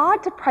it's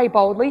hard to pray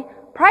boldly,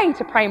 pray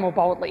to pray more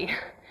boldly.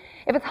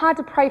 If it's hard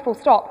to pray full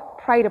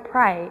stop, pray to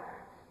pray.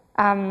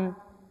 And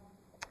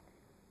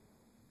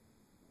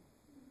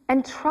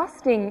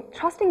trusting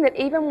that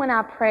even when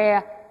our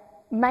prayer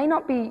may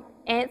not be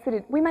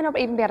answered, we may not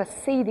even be able to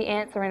see the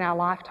answer in our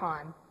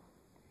lifetime.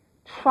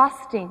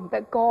 Trusting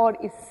that God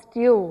is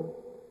still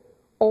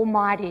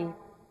almighty,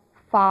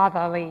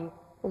 fatherly,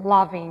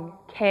 loving,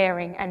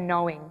 caring, and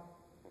knowing.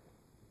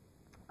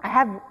 I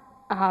have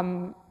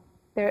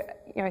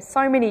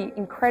so many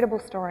incredible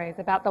stories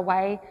about the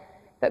way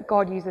that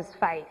God uses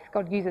faith,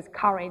 God uses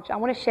courage. I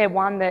want to share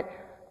one that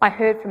I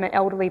heard from an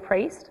elderly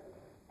priest.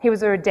 He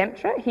was a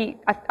Redemptorist.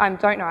 I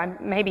don't know,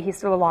 maybe he's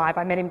still alive.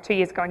 I met him 2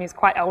 years ago and he was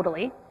quite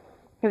elderly.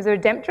 He was a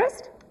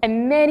Redemptorist,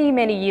 and many,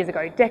 many years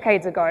ago,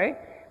 decades ago,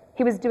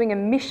 he was doing a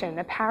mission,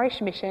 a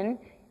parish mission,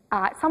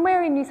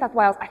 somewhere in New South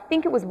Wales. I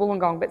think it was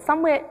Wollongong, but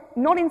somewhere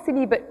not in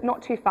Sydney, but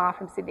not too far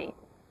from Sydney.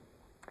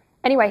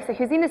 Anyway, so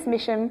he was in this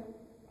mission,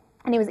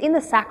 and he was in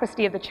the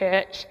sacristy of the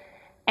church,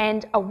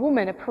 and a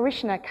woman, a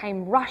parishioner,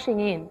 came rushing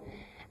in,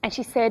 and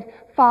she said,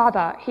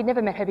 Father, he'd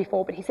never met her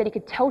before, but he said he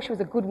could tell she was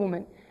a good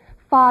woman.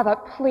 Father,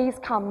 please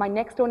come. My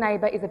next door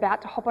neighbour is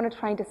about to hop on a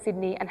train to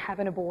Sydney and have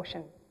an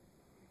abortion.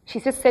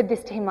 She's just said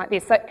this to him like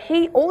this. So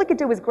all he could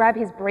do was grab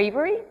his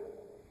breviary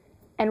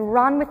and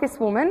run with this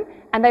woman,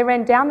 and they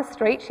ran down the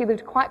street. She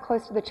lived quite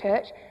close to the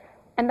church,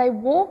 and they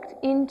walked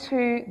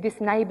into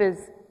this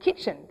neighbour's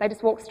kitchen. They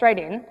just walked straight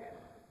in,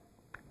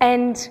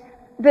 and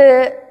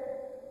the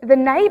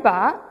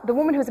neighbour, the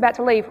woman who was about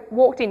to leave,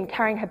 walked in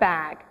carrying her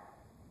bag.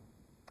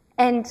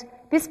 And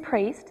this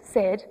priest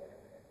said,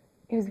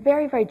 he was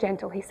very, very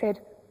gentle. He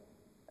said,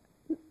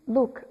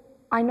 look,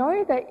 I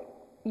know that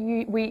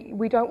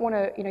we don't want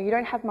to, you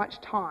don't have much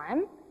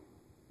time,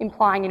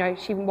 implying,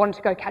 she wanted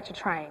to go catch a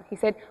train. He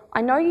said,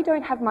 I know you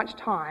don't have much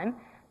time,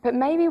 but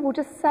maybe we'll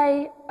just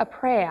say a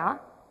prayer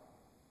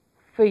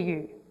for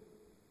you.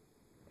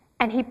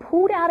 And he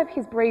pulled out of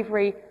his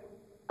breviary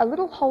a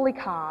little holy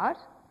card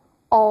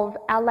of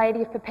Our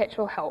Lady of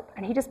Perpetual Help,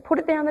 and he just put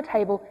it there on the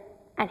table,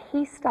 and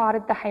he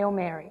started the Hail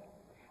Mary.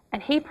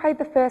 And he prayed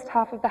the first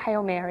half of the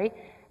Hail Mary,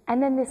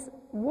 and then this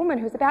woman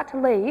who was about to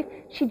leave,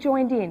 she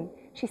joined in.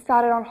 She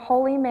started on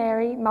Holy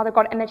Mary, Mother of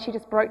God, and then she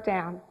just broke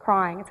down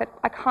crying and said,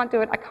 I can't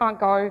do it, I can't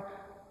go.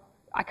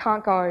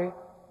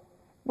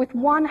 With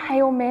one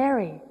Hail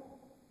Mary,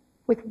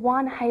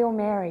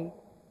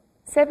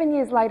 7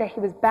 years later, he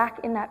was back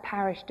in that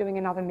parish doing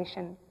another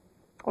mission,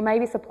 or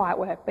maybe supply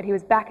work, but he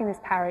was back in this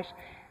parish,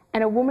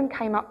 and a woman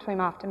came up to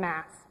him after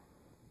Mass.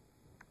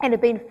 And it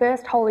had been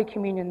First Holy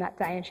Communion that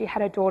day, and she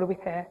had her daughter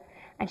with her.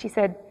 And she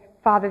said,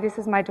 Father, this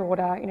is my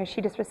daughter.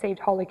 She just received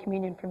Holy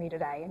Communion from you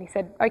today. And he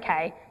said,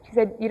 okay. She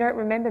said, you don't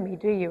remember me,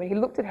 do you? And he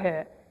looked at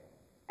her,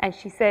 and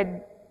she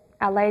said,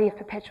 Our Lady of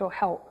Perpetual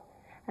Help.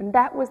 And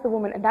that was the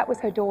woman, and that was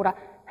her daughter.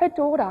 Her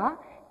daughter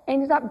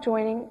ended up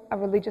joining a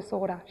religious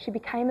order. She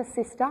became a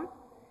sister,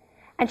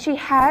 and she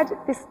had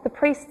the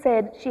priest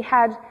said she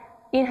had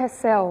in her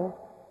cell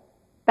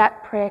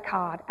that prayer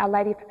card, Our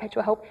Lady of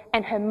Perpetual Help,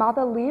 and her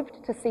mother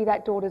lived to see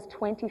that daughter's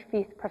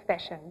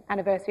 25th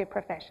anniversary of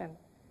profession,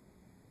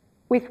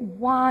 with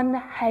one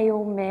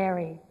Hail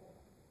Mary.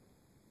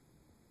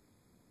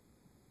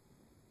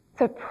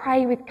 So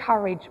pray with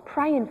courage,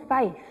 pray in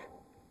faith.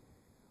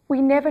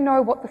 We never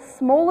know what the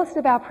smallest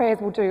of our prayers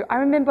will do. I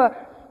remember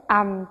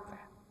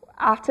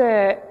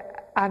after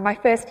my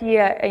first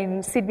year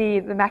in Sydney,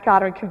 the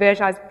Immaculata and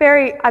conversion, I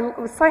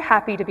was so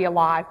happy to be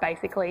alive,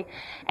 basically.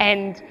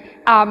 And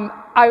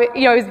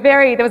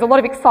there was a lot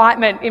of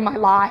excitement in my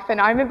life.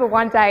 And I remember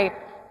one day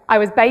I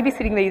was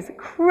babysitting these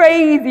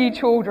crazy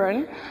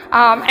children,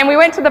 and we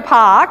went to the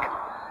park,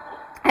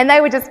 and they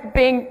were just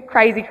being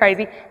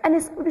crazy. And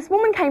this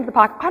woman came to the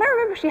park. I don't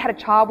remember if she had a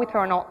child with her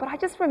or not, but I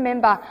just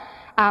remember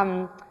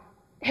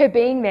her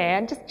being there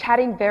and just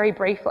chatting very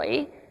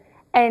briefly.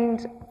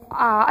 And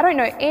I don't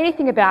know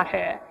anything about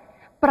her,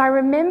 but I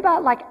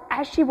remember,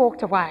 as she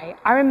walked away,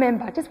 I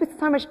remember just with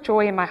so much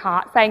joy in my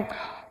heart saying,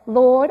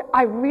 Lord,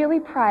 I really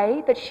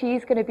pray that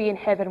she's going to be in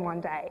heaven one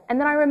day. And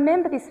then I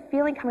remember this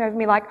feeling coming over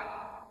me like,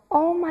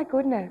 oh my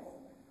goodness,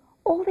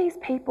 all these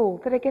people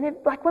that are going to,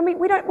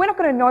 we're not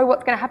going to know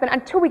what's going to happen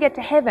until we get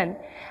to heaven.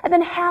 And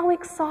then how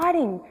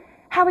exciting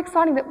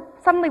that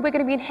suddenly we're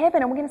going to be in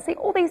heaven and we're going to see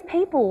all these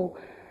people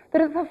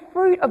that are the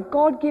fruit of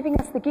God giving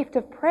us the gift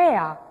of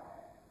prayer.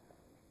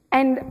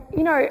 And,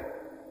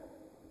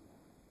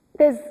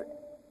 there's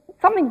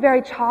something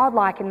very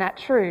childlike in that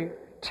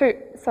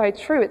it's very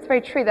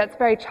true, that's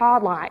very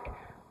childlike.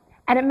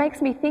 And it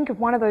makes me think of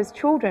one of those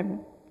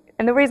children.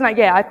 And the reason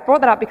I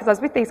brought that up because I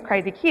was with these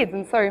crazy kids,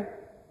 and so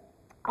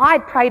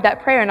I'd prayed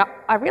that prayer, and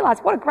I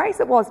realised what a grace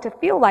it was to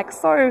feel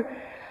so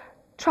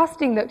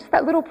trusting that just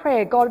that little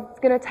prayer, God's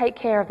going to take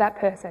care of that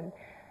person.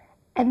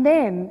 And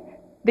then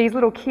these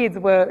little kids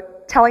were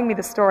telling me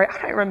the story.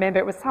 I don't remember,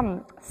 it was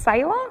some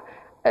sailor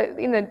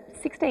in the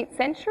 16th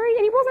century,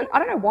 and he wasn't, I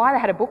don't know why they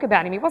had a book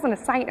about him. He wasn't a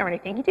saint or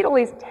anything. He did all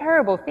these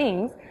terrible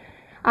things.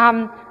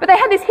 But they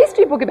had this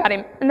history book about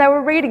him, and they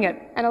were reading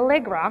it. And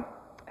Allegra,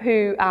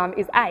 who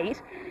is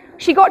 8,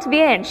 she got to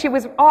the end.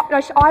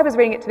 I was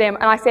reading it to them,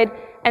 and I said,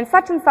 and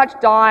such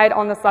died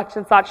on the such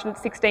and such,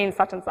 16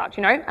 such and such,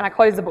 you know? And I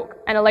closed the book.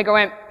 And Allegra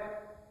went,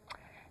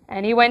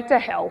 and he went to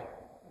hell.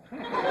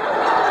 And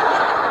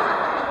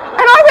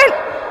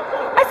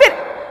I said,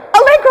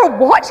 Allegra,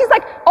 what? She's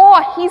like,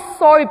 oh, he's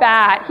so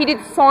bad. He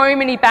did so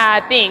many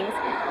bad things.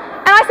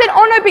 And I said,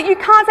 oh no, but you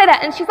can't say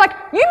that. And she's like,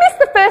 you missed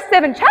the first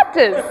 7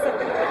 chapters.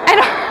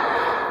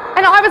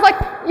 And I was like,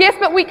 yes,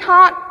 but we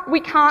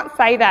can't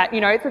say that, you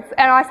know.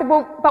 And I said,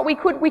 well, but we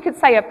could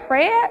say a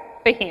prayer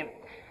for him.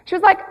 She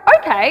was like,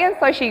 okay. And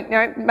so she, you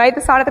know, made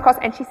the sign of the cross,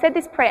 and she said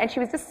this prayer, and she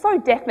was just so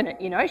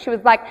definite, you know. She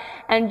was like,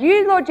 and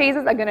you, Lord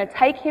Jesus, are going to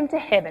take him to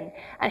heaven,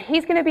 and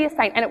he's going to be a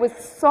saint. And it was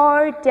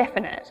so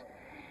definite.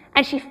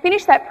 And she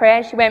finished that prayer,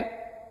 and she went,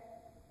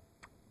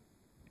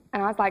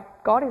 and I was like,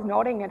 God is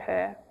nodding at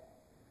her.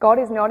 God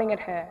is nodding at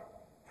her.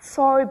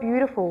 So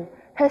beautiful.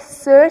 Her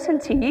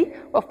certainty,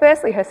 well,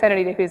 firstly, her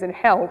certainty that who's in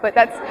hell, but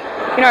that's,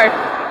 you know,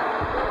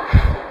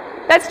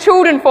 that's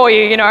children for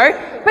you, you know.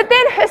 But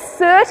then her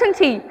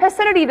certainty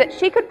that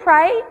she could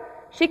pray,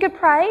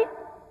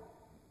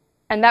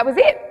 and that was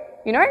it,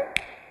 you know.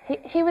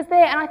 He was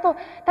there, and I thought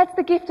that's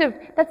the gift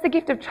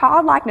of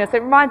childlikeness.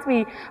 It reminds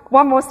me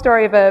one more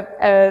story of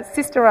a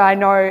sister I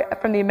know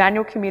from the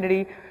Emmanuel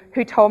community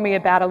who told me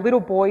about a little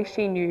boy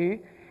she knew,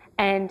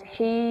 and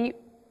he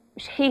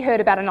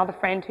heard about another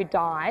friend who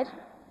died,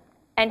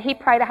 and he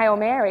prayed a Hail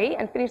Mary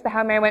and finished the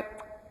Hail Mary and went,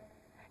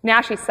 now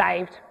she's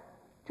saved.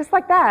 Just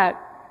like that.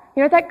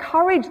 You know, that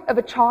courage of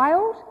a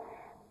child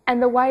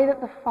and the way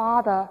that the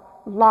Father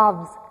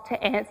loves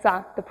to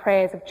answer the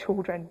prayers of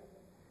children.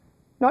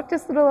 Not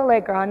just little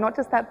Allegra, not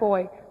just that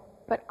boy,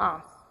 but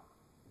us,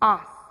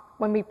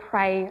 when we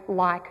pray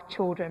like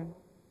children.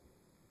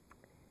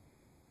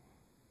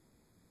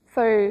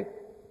 So,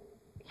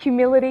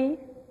 humility,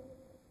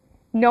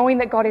 knowing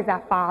that God is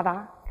our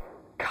Father,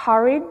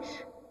 courage,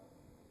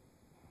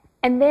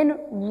 and then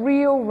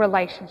real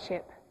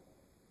relationship.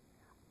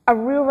 A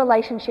real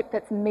relationship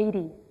that's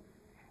meaty,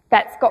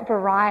 that's got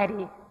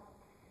variety,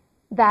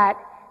 that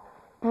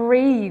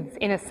breathes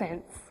in a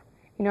sense,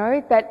 you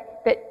know, that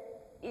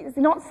is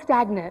not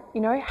stagnant, you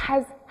know,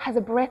 has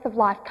a breath of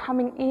life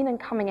coming in and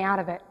coming out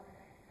of it,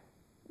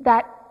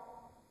 that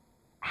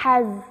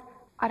has,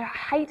 I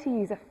hate to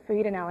use a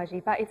food analogy,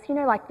 but it's, you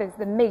know, like there's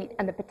the meat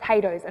and the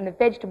potatoes and the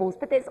vegetables,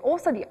 but there's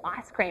also the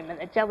ice cream and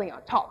the jelly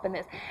on top, and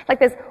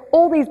there's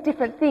all these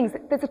different things.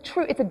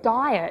 It's a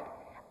diet,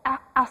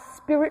 our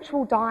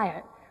spiritual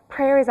diet.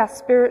 Prayer is our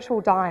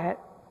spiritual diet.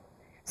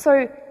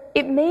 So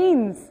it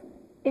means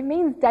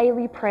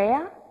daily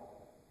prayer,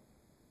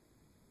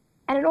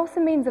 and it also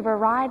means a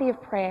variety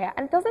of prayer.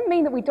 And it doesn't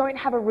mean that we don't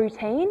have a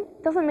routine.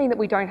 It doesn't mean that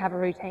we don't have a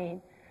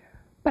routine.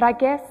 But I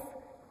guess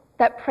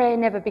that prayer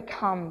never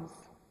becomes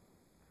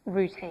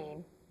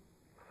routine.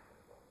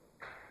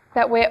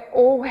 That we're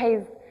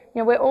always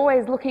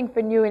looking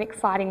for new and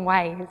exciting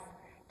ways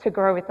to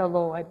grow with the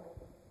Lord.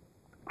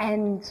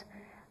 And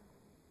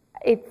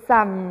it's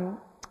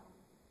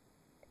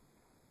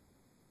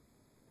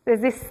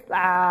there's this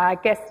I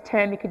guess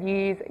term you could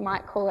use. You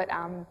might call it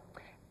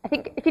I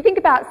think if you think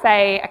about,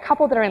 say, a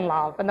couple that are in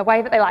love and the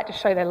way that they like to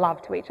show their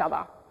love to each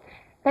other,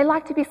 they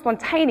like to be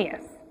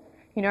spontaneous,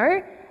 you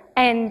know,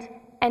 and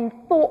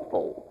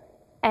thoughtful.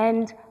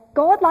 And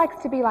God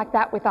likes to be like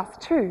that with us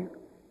too.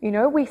 You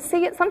know, we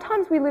see it.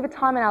 Sometimes we live a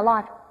time in our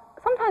life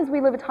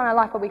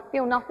where we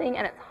feel nothing,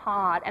 and it's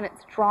hard and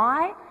it's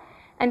dry,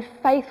 and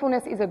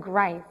faithfulness is a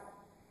grace.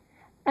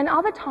 And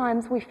other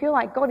times we feel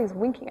like God is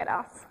winking at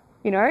us,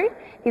 you know.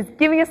 He's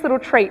giving us little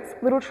treats,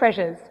 little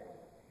treasures.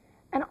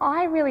 And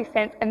I really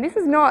sense, and this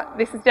is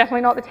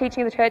definitely not the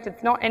teaching of the church,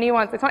 it's not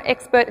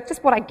expert, it's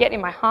just what I get in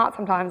my heart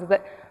sometimes, is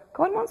that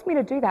God wants me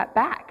to do that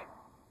back.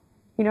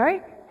 You know,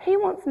 he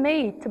wants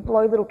me to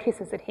blow little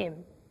kisses at him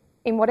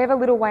in whatever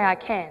little way I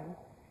can,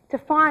 to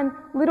find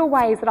little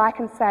ways that I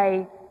can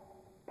say,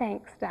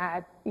 thanks,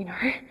 Dad, you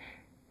know,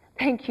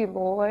 thank you,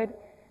 Lord.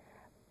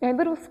 You know,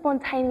 little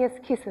spontaneous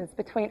kisses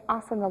between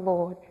us and the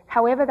Lord,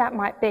 however that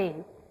might be.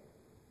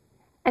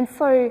 And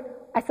so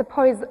I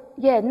suppose,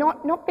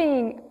 not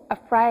being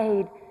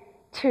afraid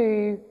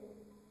to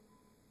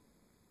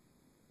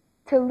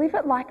live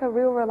it like a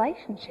real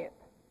relationship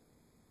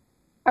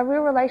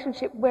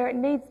where it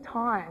needs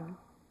time,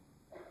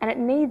 and it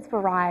needs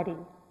variety,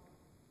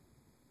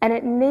 and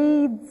it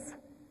needs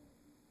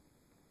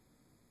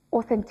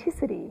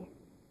authenticity.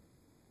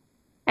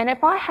 And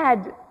if I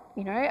had,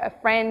 you know, a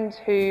friend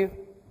who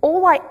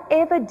all I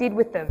ever did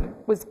with them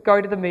was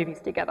go to the movies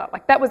together,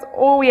 like that was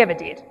all we ever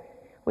did.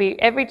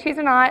 Every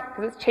Tuesday night,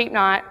 because it's cheap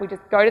night, we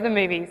just go to the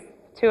movies,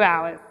 2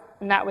 hours,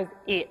 and that was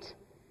it.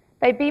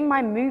 They'd be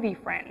my movie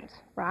friend,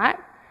 right?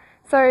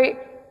 So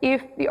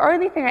if the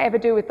only thing I ever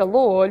do with the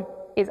Lord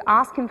is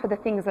ask him for the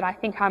things that I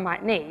think I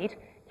might need,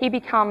 he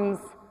becomes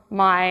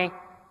my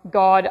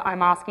God,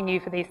 I'm asking you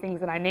for these things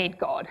that I need,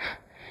 God.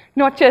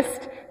 Not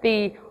just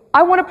the,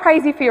 I want to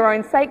praise you for your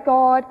own sake,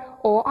 God,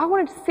 or I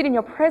want to sit in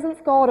your presence,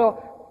 God,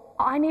 or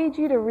I need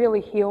you to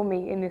really heal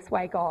me in this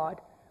way, God,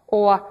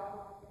 or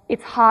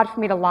it's hard for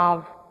me to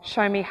love,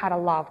 show me how to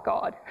love,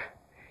 God.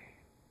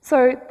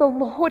 So the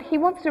Lord, He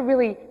wants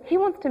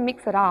to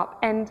mix it up.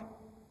 And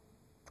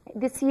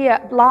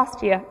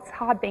last year, it's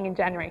hard being in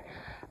January,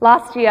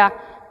 last year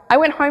I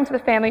went home to the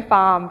family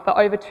farm for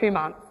over 2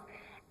 months,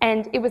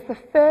 and it was the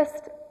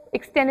first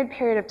extended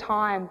period of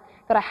time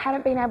that I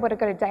hadn't been able to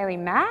go to daily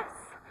mass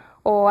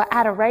or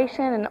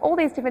adoration and all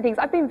these different things.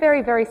 I've been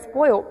very, very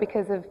spoilt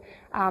because of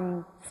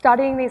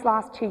studying these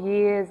last 2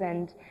 years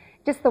and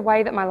just the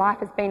way that my life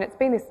has been. It's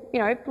been this,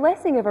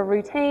 blessing of a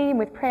routine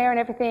with prayer and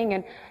everything,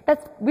 and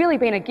that's really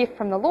been a gift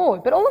from the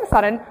Lord. But all of a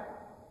sudden,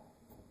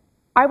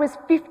 I was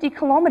 50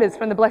 kilometres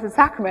from the Blessed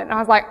Sacrament, and I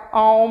was like,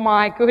 oh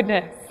my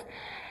goodness.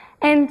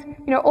 And,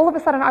 all of a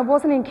sudden I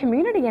wasn't in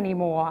community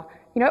anymore.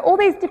 All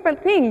these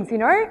different things,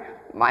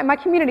 My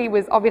community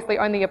was obviously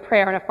only a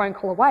prayer and a phone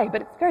call away,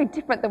 but it's very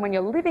different than when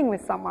you're living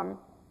with someone.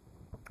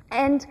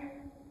 And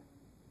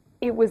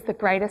it was the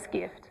greatest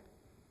gift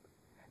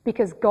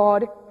because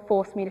God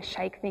forced me to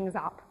shake things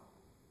up.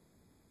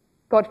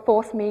 God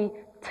forced me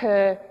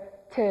to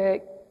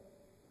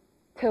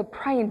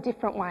pray in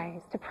different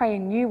ways, to pray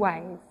in new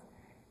ways,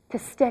 to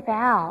step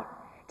out,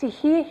 to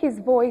hear His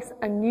voice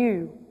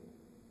anew.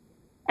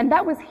 And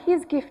that was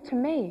His gift to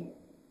me.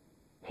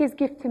 His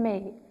gift to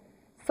me.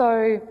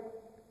 So,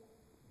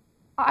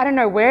 I don't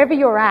know, wherever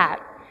you're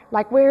at,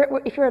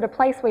 if you're at a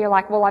place where you're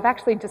like, well, I've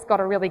actually just got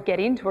to really get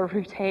into a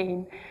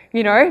routine,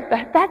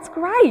 that's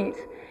great.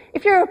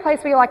 If you're at a place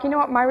where you're like,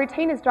 my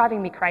routine is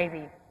driving me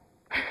crazy,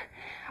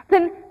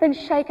 then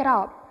shake it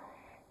up.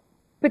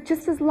 But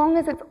just as long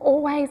as it's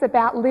always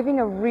about living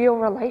a real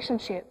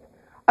relationship,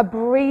 a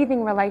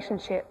breathing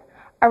relationship,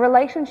 a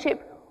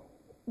relationship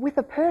with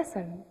a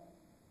person,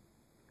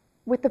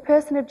 with the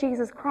person of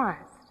Jesus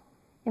Christ,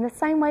 in the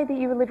same way that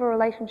you would live a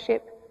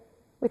relationship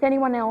with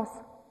anyone else,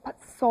 but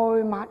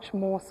so much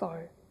more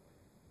so.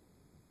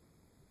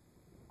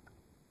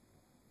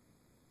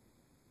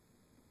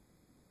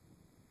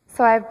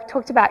 So I've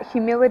talked about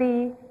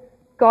humility,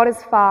 God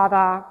as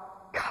Father,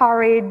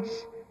 courage,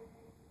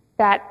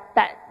 that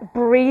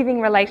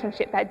breathing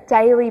relationship, that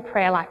daily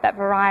prayer life, that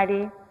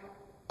variety.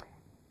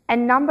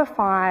 And number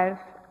 5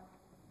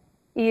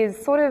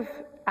 is sort of,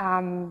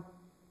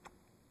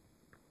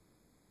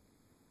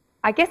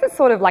 I guess it's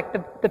sort of like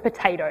the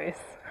potatoes,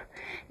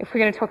 if we're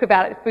going to talk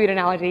about a food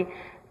analogy.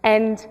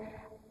 And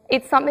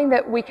it's something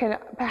that we can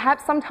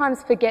perhaps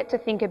sometimes forget to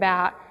think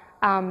about,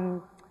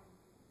 or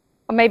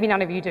maybe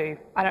none of you do.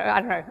 I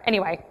don't know.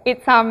 Anyway,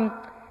 it's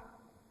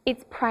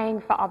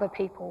praying for other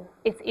people.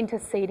 It's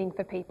interceding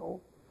for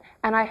people.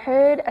 And I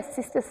heard a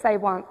sister say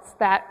once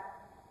that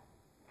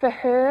for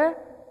her,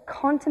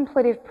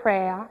 contemplative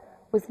prayer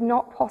was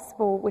not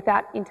possible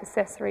without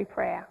intercessory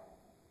prayer.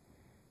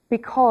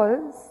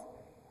 Because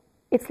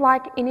it's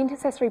like in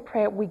intercessory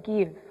prayer we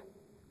give.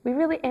 We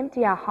really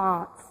empty our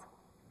hearts.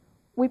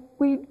 We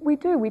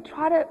do. We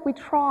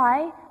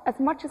try as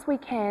much as we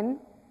can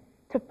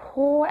to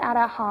pour out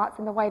our hearts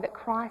in the way that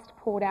Christ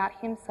poured out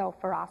Himself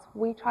for us.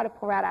 We try to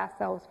pour out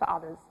ourselves for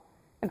others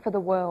and for the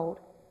world.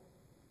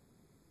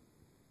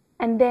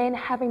 And then,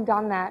 having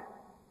done that,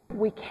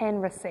 we can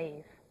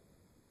receive.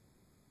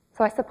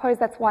 So I suppose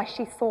that's why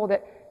she saw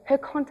that her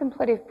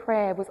contemplative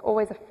prayer was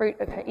always a fruit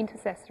of her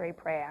intercessory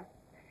prayer.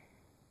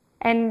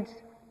 And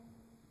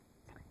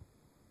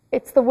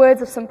it's the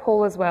words of St.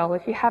 Paul as well.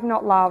 If you have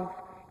not love,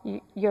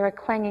 you're a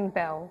clanging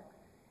bell.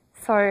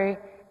 So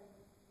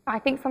I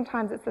think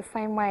sometimes it's the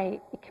same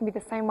way, it can be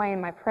the same way in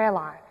my prayer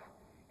life.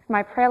 If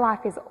my prayer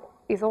life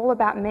is all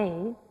about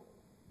me,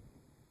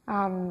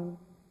 I'm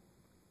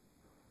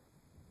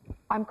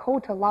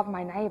called to love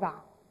my neighbour.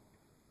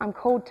 I'm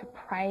called to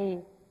pray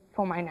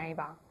for my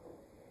neighbour.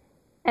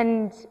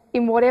 And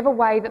in whatever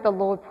way that the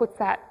Lord puts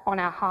that on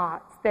our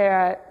hearts, there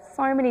are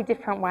so many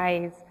different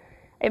ways.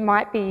 It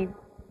might be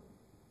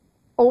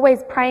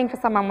always praying for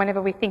someone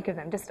whenever we think of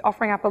them, just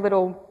offering up a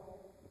little,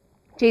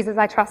 Jesus,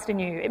 I trust in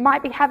you. It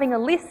might be having a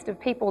list of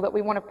people that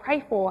we want to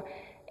pray for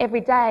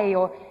every day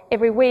or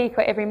every week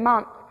or every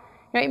month.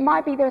 It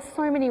might be there are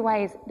so many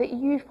ways that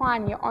you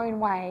find your own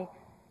way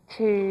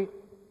to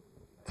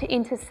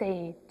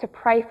intercede, to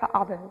pray for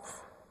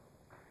others.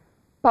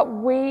 But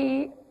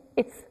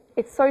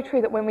it's so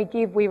true that when we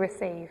give, we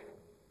receive.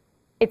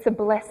 It's a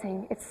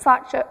blessing. It's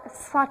such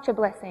a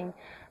blessing.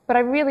 But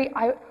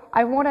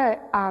I want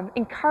to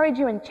encourage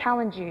you and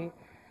challenge you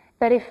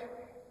that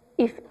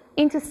if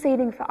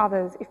interceding for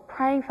others, if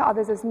praying for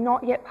others is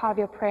not yet part of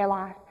your prayer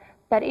life,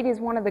 that it is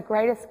one of the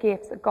greatest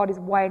gifts that God is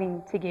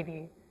waiting to give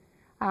you.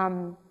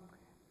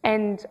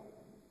 And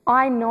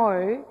I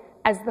know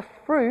as the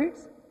fruit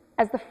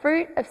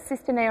of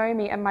Sister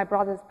Naomi and my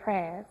brother's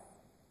prayers,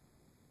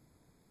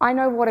 I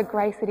know what a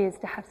grace it is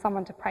to have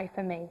someone to pray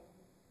for me.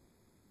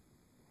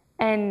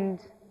 And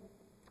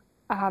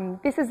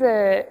this is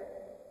a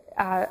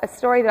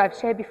story that I've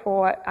shared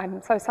before,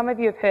 so some of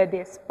you have heard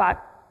this,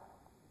 but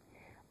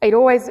it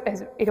always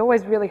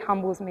really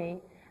humbles me.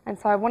 And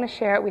so I want to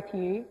share it with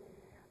you.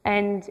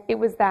 And it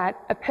was that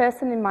a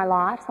person in my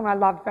life, someone I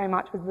loved very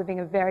much, was living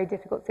a very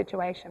difficult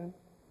situation.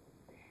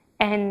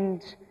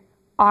 And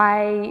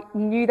I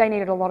knew they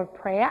needed a lot of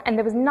prayer, and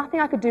there was nothing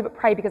I could do but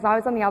pray because I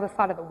was on the other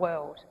side of the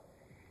world.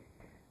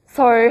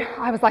 So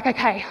I was like,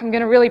 okay, I'm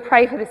going to really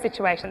pray for this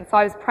situation. So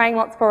I was praying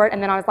lots for it,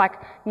 and then I was like,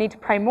 I need to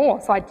pray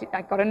more. So I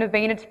got a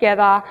novena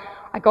together.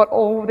 I got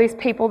all these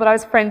people that I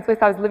was friends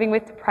with, I was living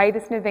with, to pray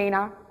this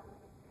novena.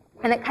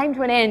 And it came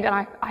to an end, and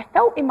I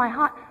felt in my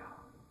heart,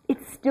 it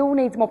still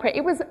needs more prayer.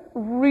 It was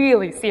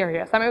really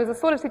serious. I mean, it was a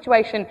sort of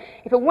situation,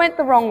 if it went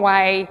the wrong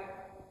way,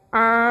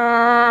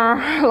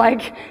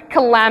 like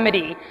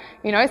calamity,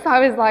 you know? So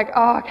I was like,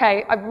 oh,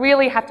 okay, I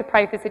really have to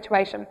pray for this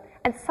situation.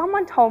 And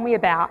someone told me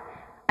about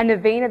a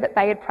novena that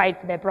they had prayed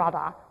for their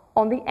brother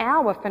on the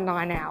hour for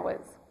 9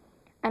 hours.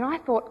 And I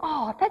thought,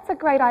 oh, that's a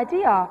great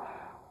idea.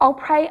 I'll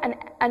pray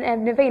a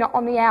novena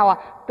on the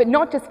hour, but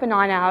not just for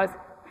 9 hours,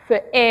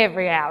 for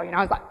every hour. You know,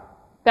 I was like,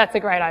 that's a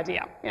great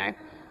idea, you know.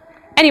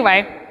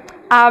 Anyway,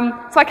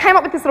 so I came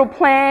up with this little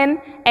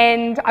plan,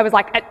 and I was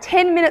like, at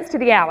 10 minutes to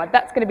the hour,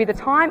 that's going to be the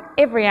time,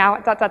 every hour,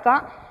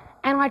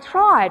 And I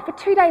tried. For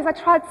 2 days, I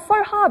tried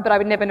so hard, but I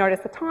would never notice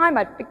the time.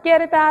 I'd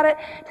forget about it.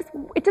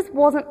 It just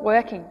wasn't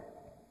working.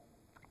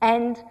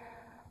 And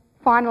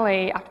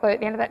finally, after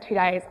the end of that 2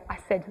 days, I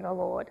said to the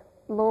Lord,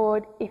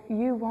 Lord, if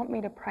you want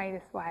me to pray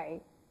this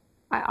way,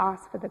 I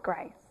ask for the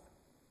grace.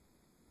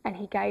 And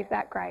he gave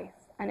that grace,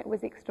 and it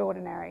was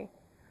extraordinary.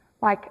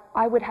 Like,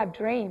 I would have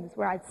dreams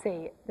where I'd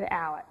see the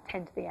hour,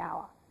 10 to the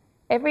hour.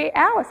 Every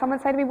hour, someone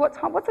would say to me, what's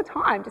the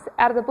time? Just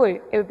out of the blue,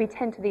 it would be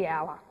 10 to the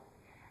hour.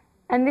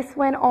 And this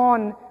went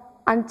on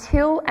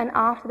until and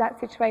after that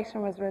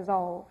situation was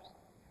resolved,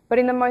 but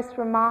in the most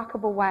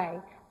remarkable way.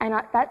 And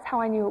that's how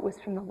I knew it was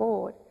from the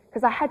Lord,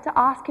 because I had to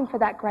ask him for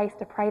that grace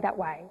to pray that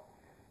way.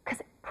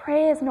 Because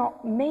prayer is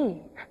not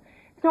me.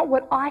 It's not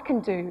what I can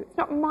do. It's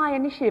not my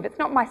initiative. It's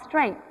not my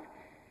strength.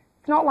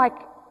 It's not like,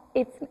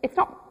 it's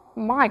not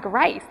my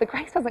grace. The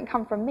grace doesn't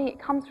come from me. It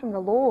comes from the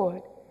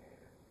Lord.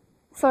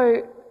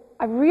 So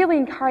I really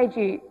encourage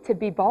you to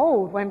be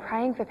bold when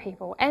praying for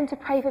people, and to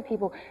pray for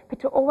people, but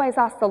to always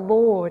ask the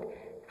Lord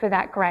for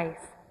that grace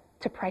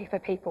to pray for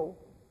people,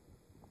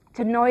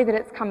 to know that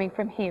it's coming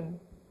from him.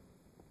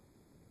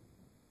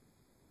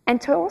 And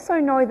to also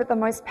know that the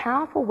most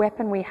powerful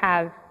weapon we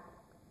have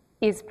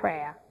is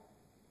prayer.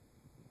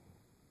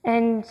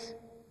 And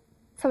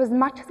so as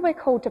much as we're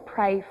called to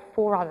pray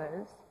for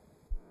others,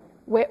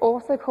 we're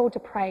also called to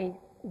pray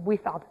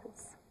with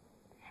others.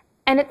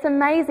 And it's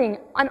amazing,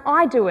 and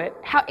I do it,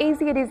 how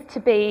easy it is to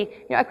be,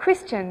 you know, a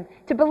Christian,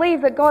 to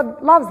believe that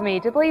God loves me,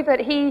 to believe that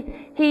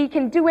he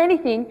can do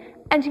anything,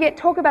 and to get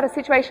talk about a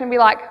situation and be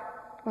like,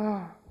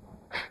 oh.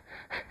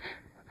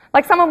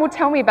 Like someone will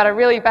tell me about a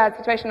really bad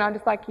situation, and I'm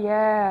just like,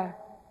 yeah.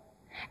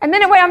 And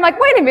then I'm like,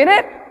 wait a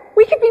minute,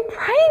 we could be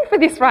praying for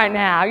this right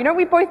now. You know,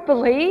 we both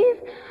believe,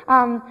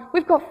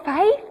 we've got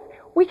faith.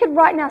 We could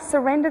right now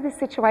surrender this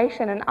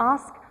situation and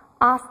ask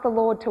the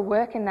Lord to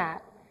work in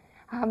that.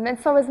 And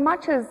so as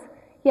much as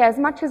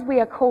we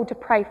are called to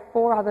pray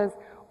for others,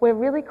 we're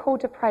really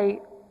called to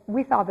pray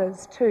with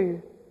others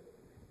too.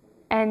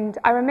 And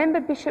I remember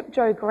Bishop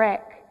Joe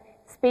Grech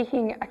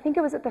speaking, I think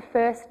it was at the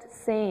first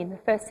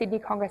Sydney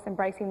Congress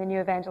Embracing the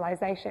New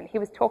Evangelisation. He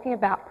was talking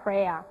about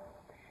prayer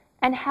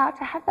and how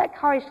to have that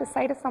courage to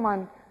say to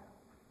someone,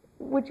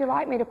 would you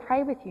like me to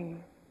pray with you?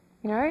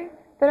 You know,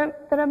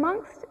 that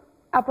amongst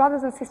our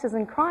brothers and sisters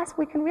in Christ,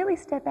 we can really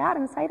step out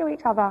and say to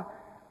each other,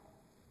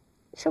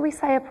 shall we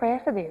say a prayer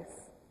for this?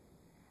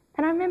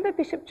 And I remember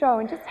Bishop Joe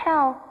and just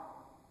how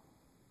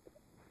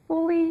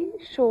fully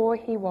sure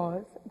he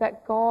was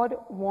that God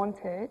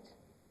wanted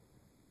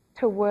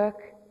to work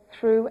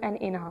through and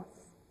in us,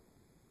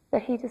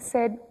 that he just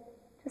said,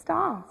 just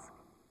ask,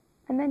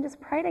 and then just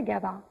pray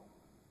together.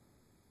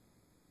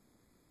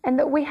 And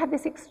that we have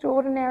this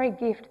extraordinary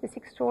gift, this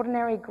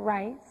extraordinary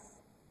grace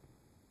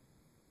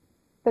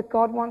that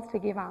God wants to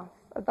give us,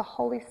 of the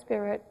Holy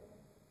Spirit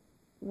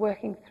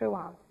working through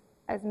us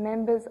as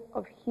members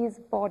of his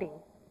body,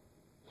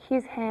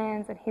 his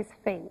hands and his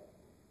feet.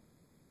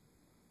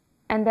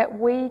 And that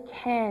we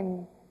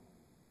can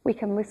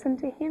listen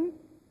to him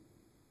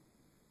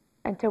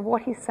and to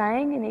what he's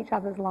saying in each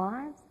other's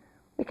lives.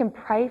 We can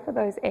pray for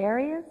those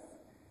areas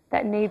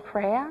that need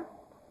prayer.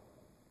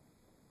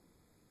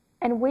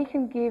 And we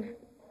can give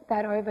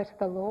that over to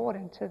the Lord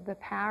and to the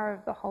power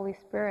of the Holy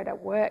Spirit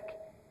at work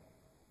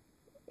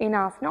in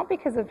us, not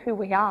because of who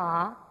we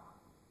are,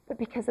 but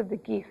because of the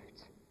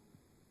gift.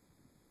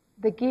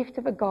 The gift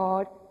of a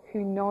God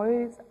who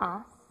knows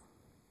us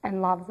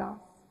and loves us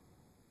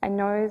and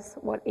knows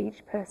what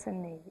each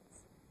person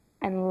needs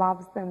and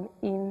loves them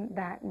in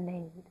that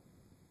need.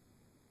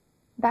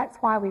 That's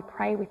why we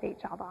pray with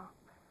each other.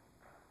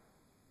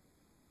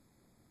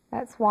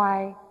 That's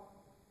why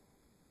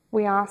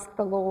we ask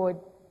the Lord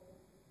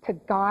to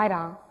guide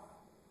us,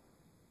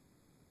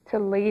 to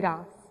lead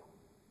us,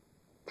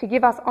 to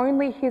give us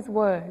only his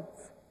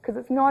words, because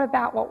it's not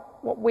about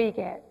what we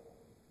get.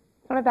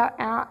 It's not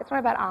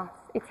about us.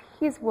 It's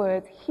his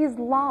words, his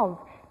love,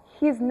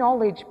 His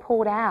knowledge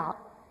poured out.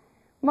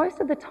 Most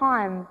of the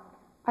time,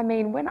 I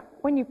mean,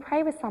 when you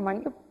pray with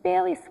someone, you're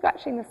barely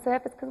scratching the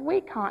surface because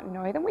we can't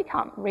know them. We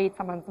can't read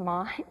someone's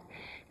mind.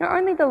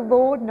 Only the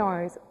Lord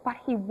knows, but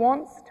He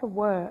wants to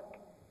work.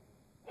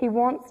 He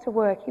wants to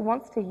work. He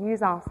wants to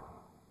use us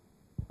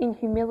in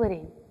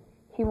humility.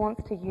 He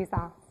wants to use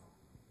us.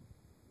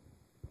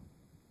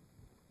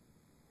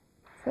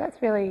 So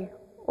that's really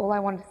all I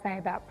wanted to say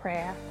about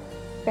prayer.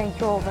 Thank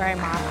you all very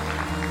much.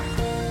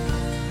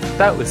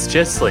 That was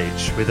Jess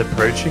Leach with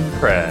Approaching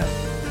Prayer.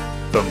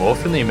 For more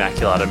from the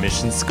Immaculata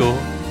Mission School,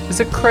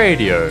 visit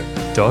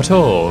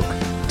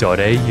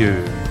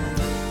cradio.org.au.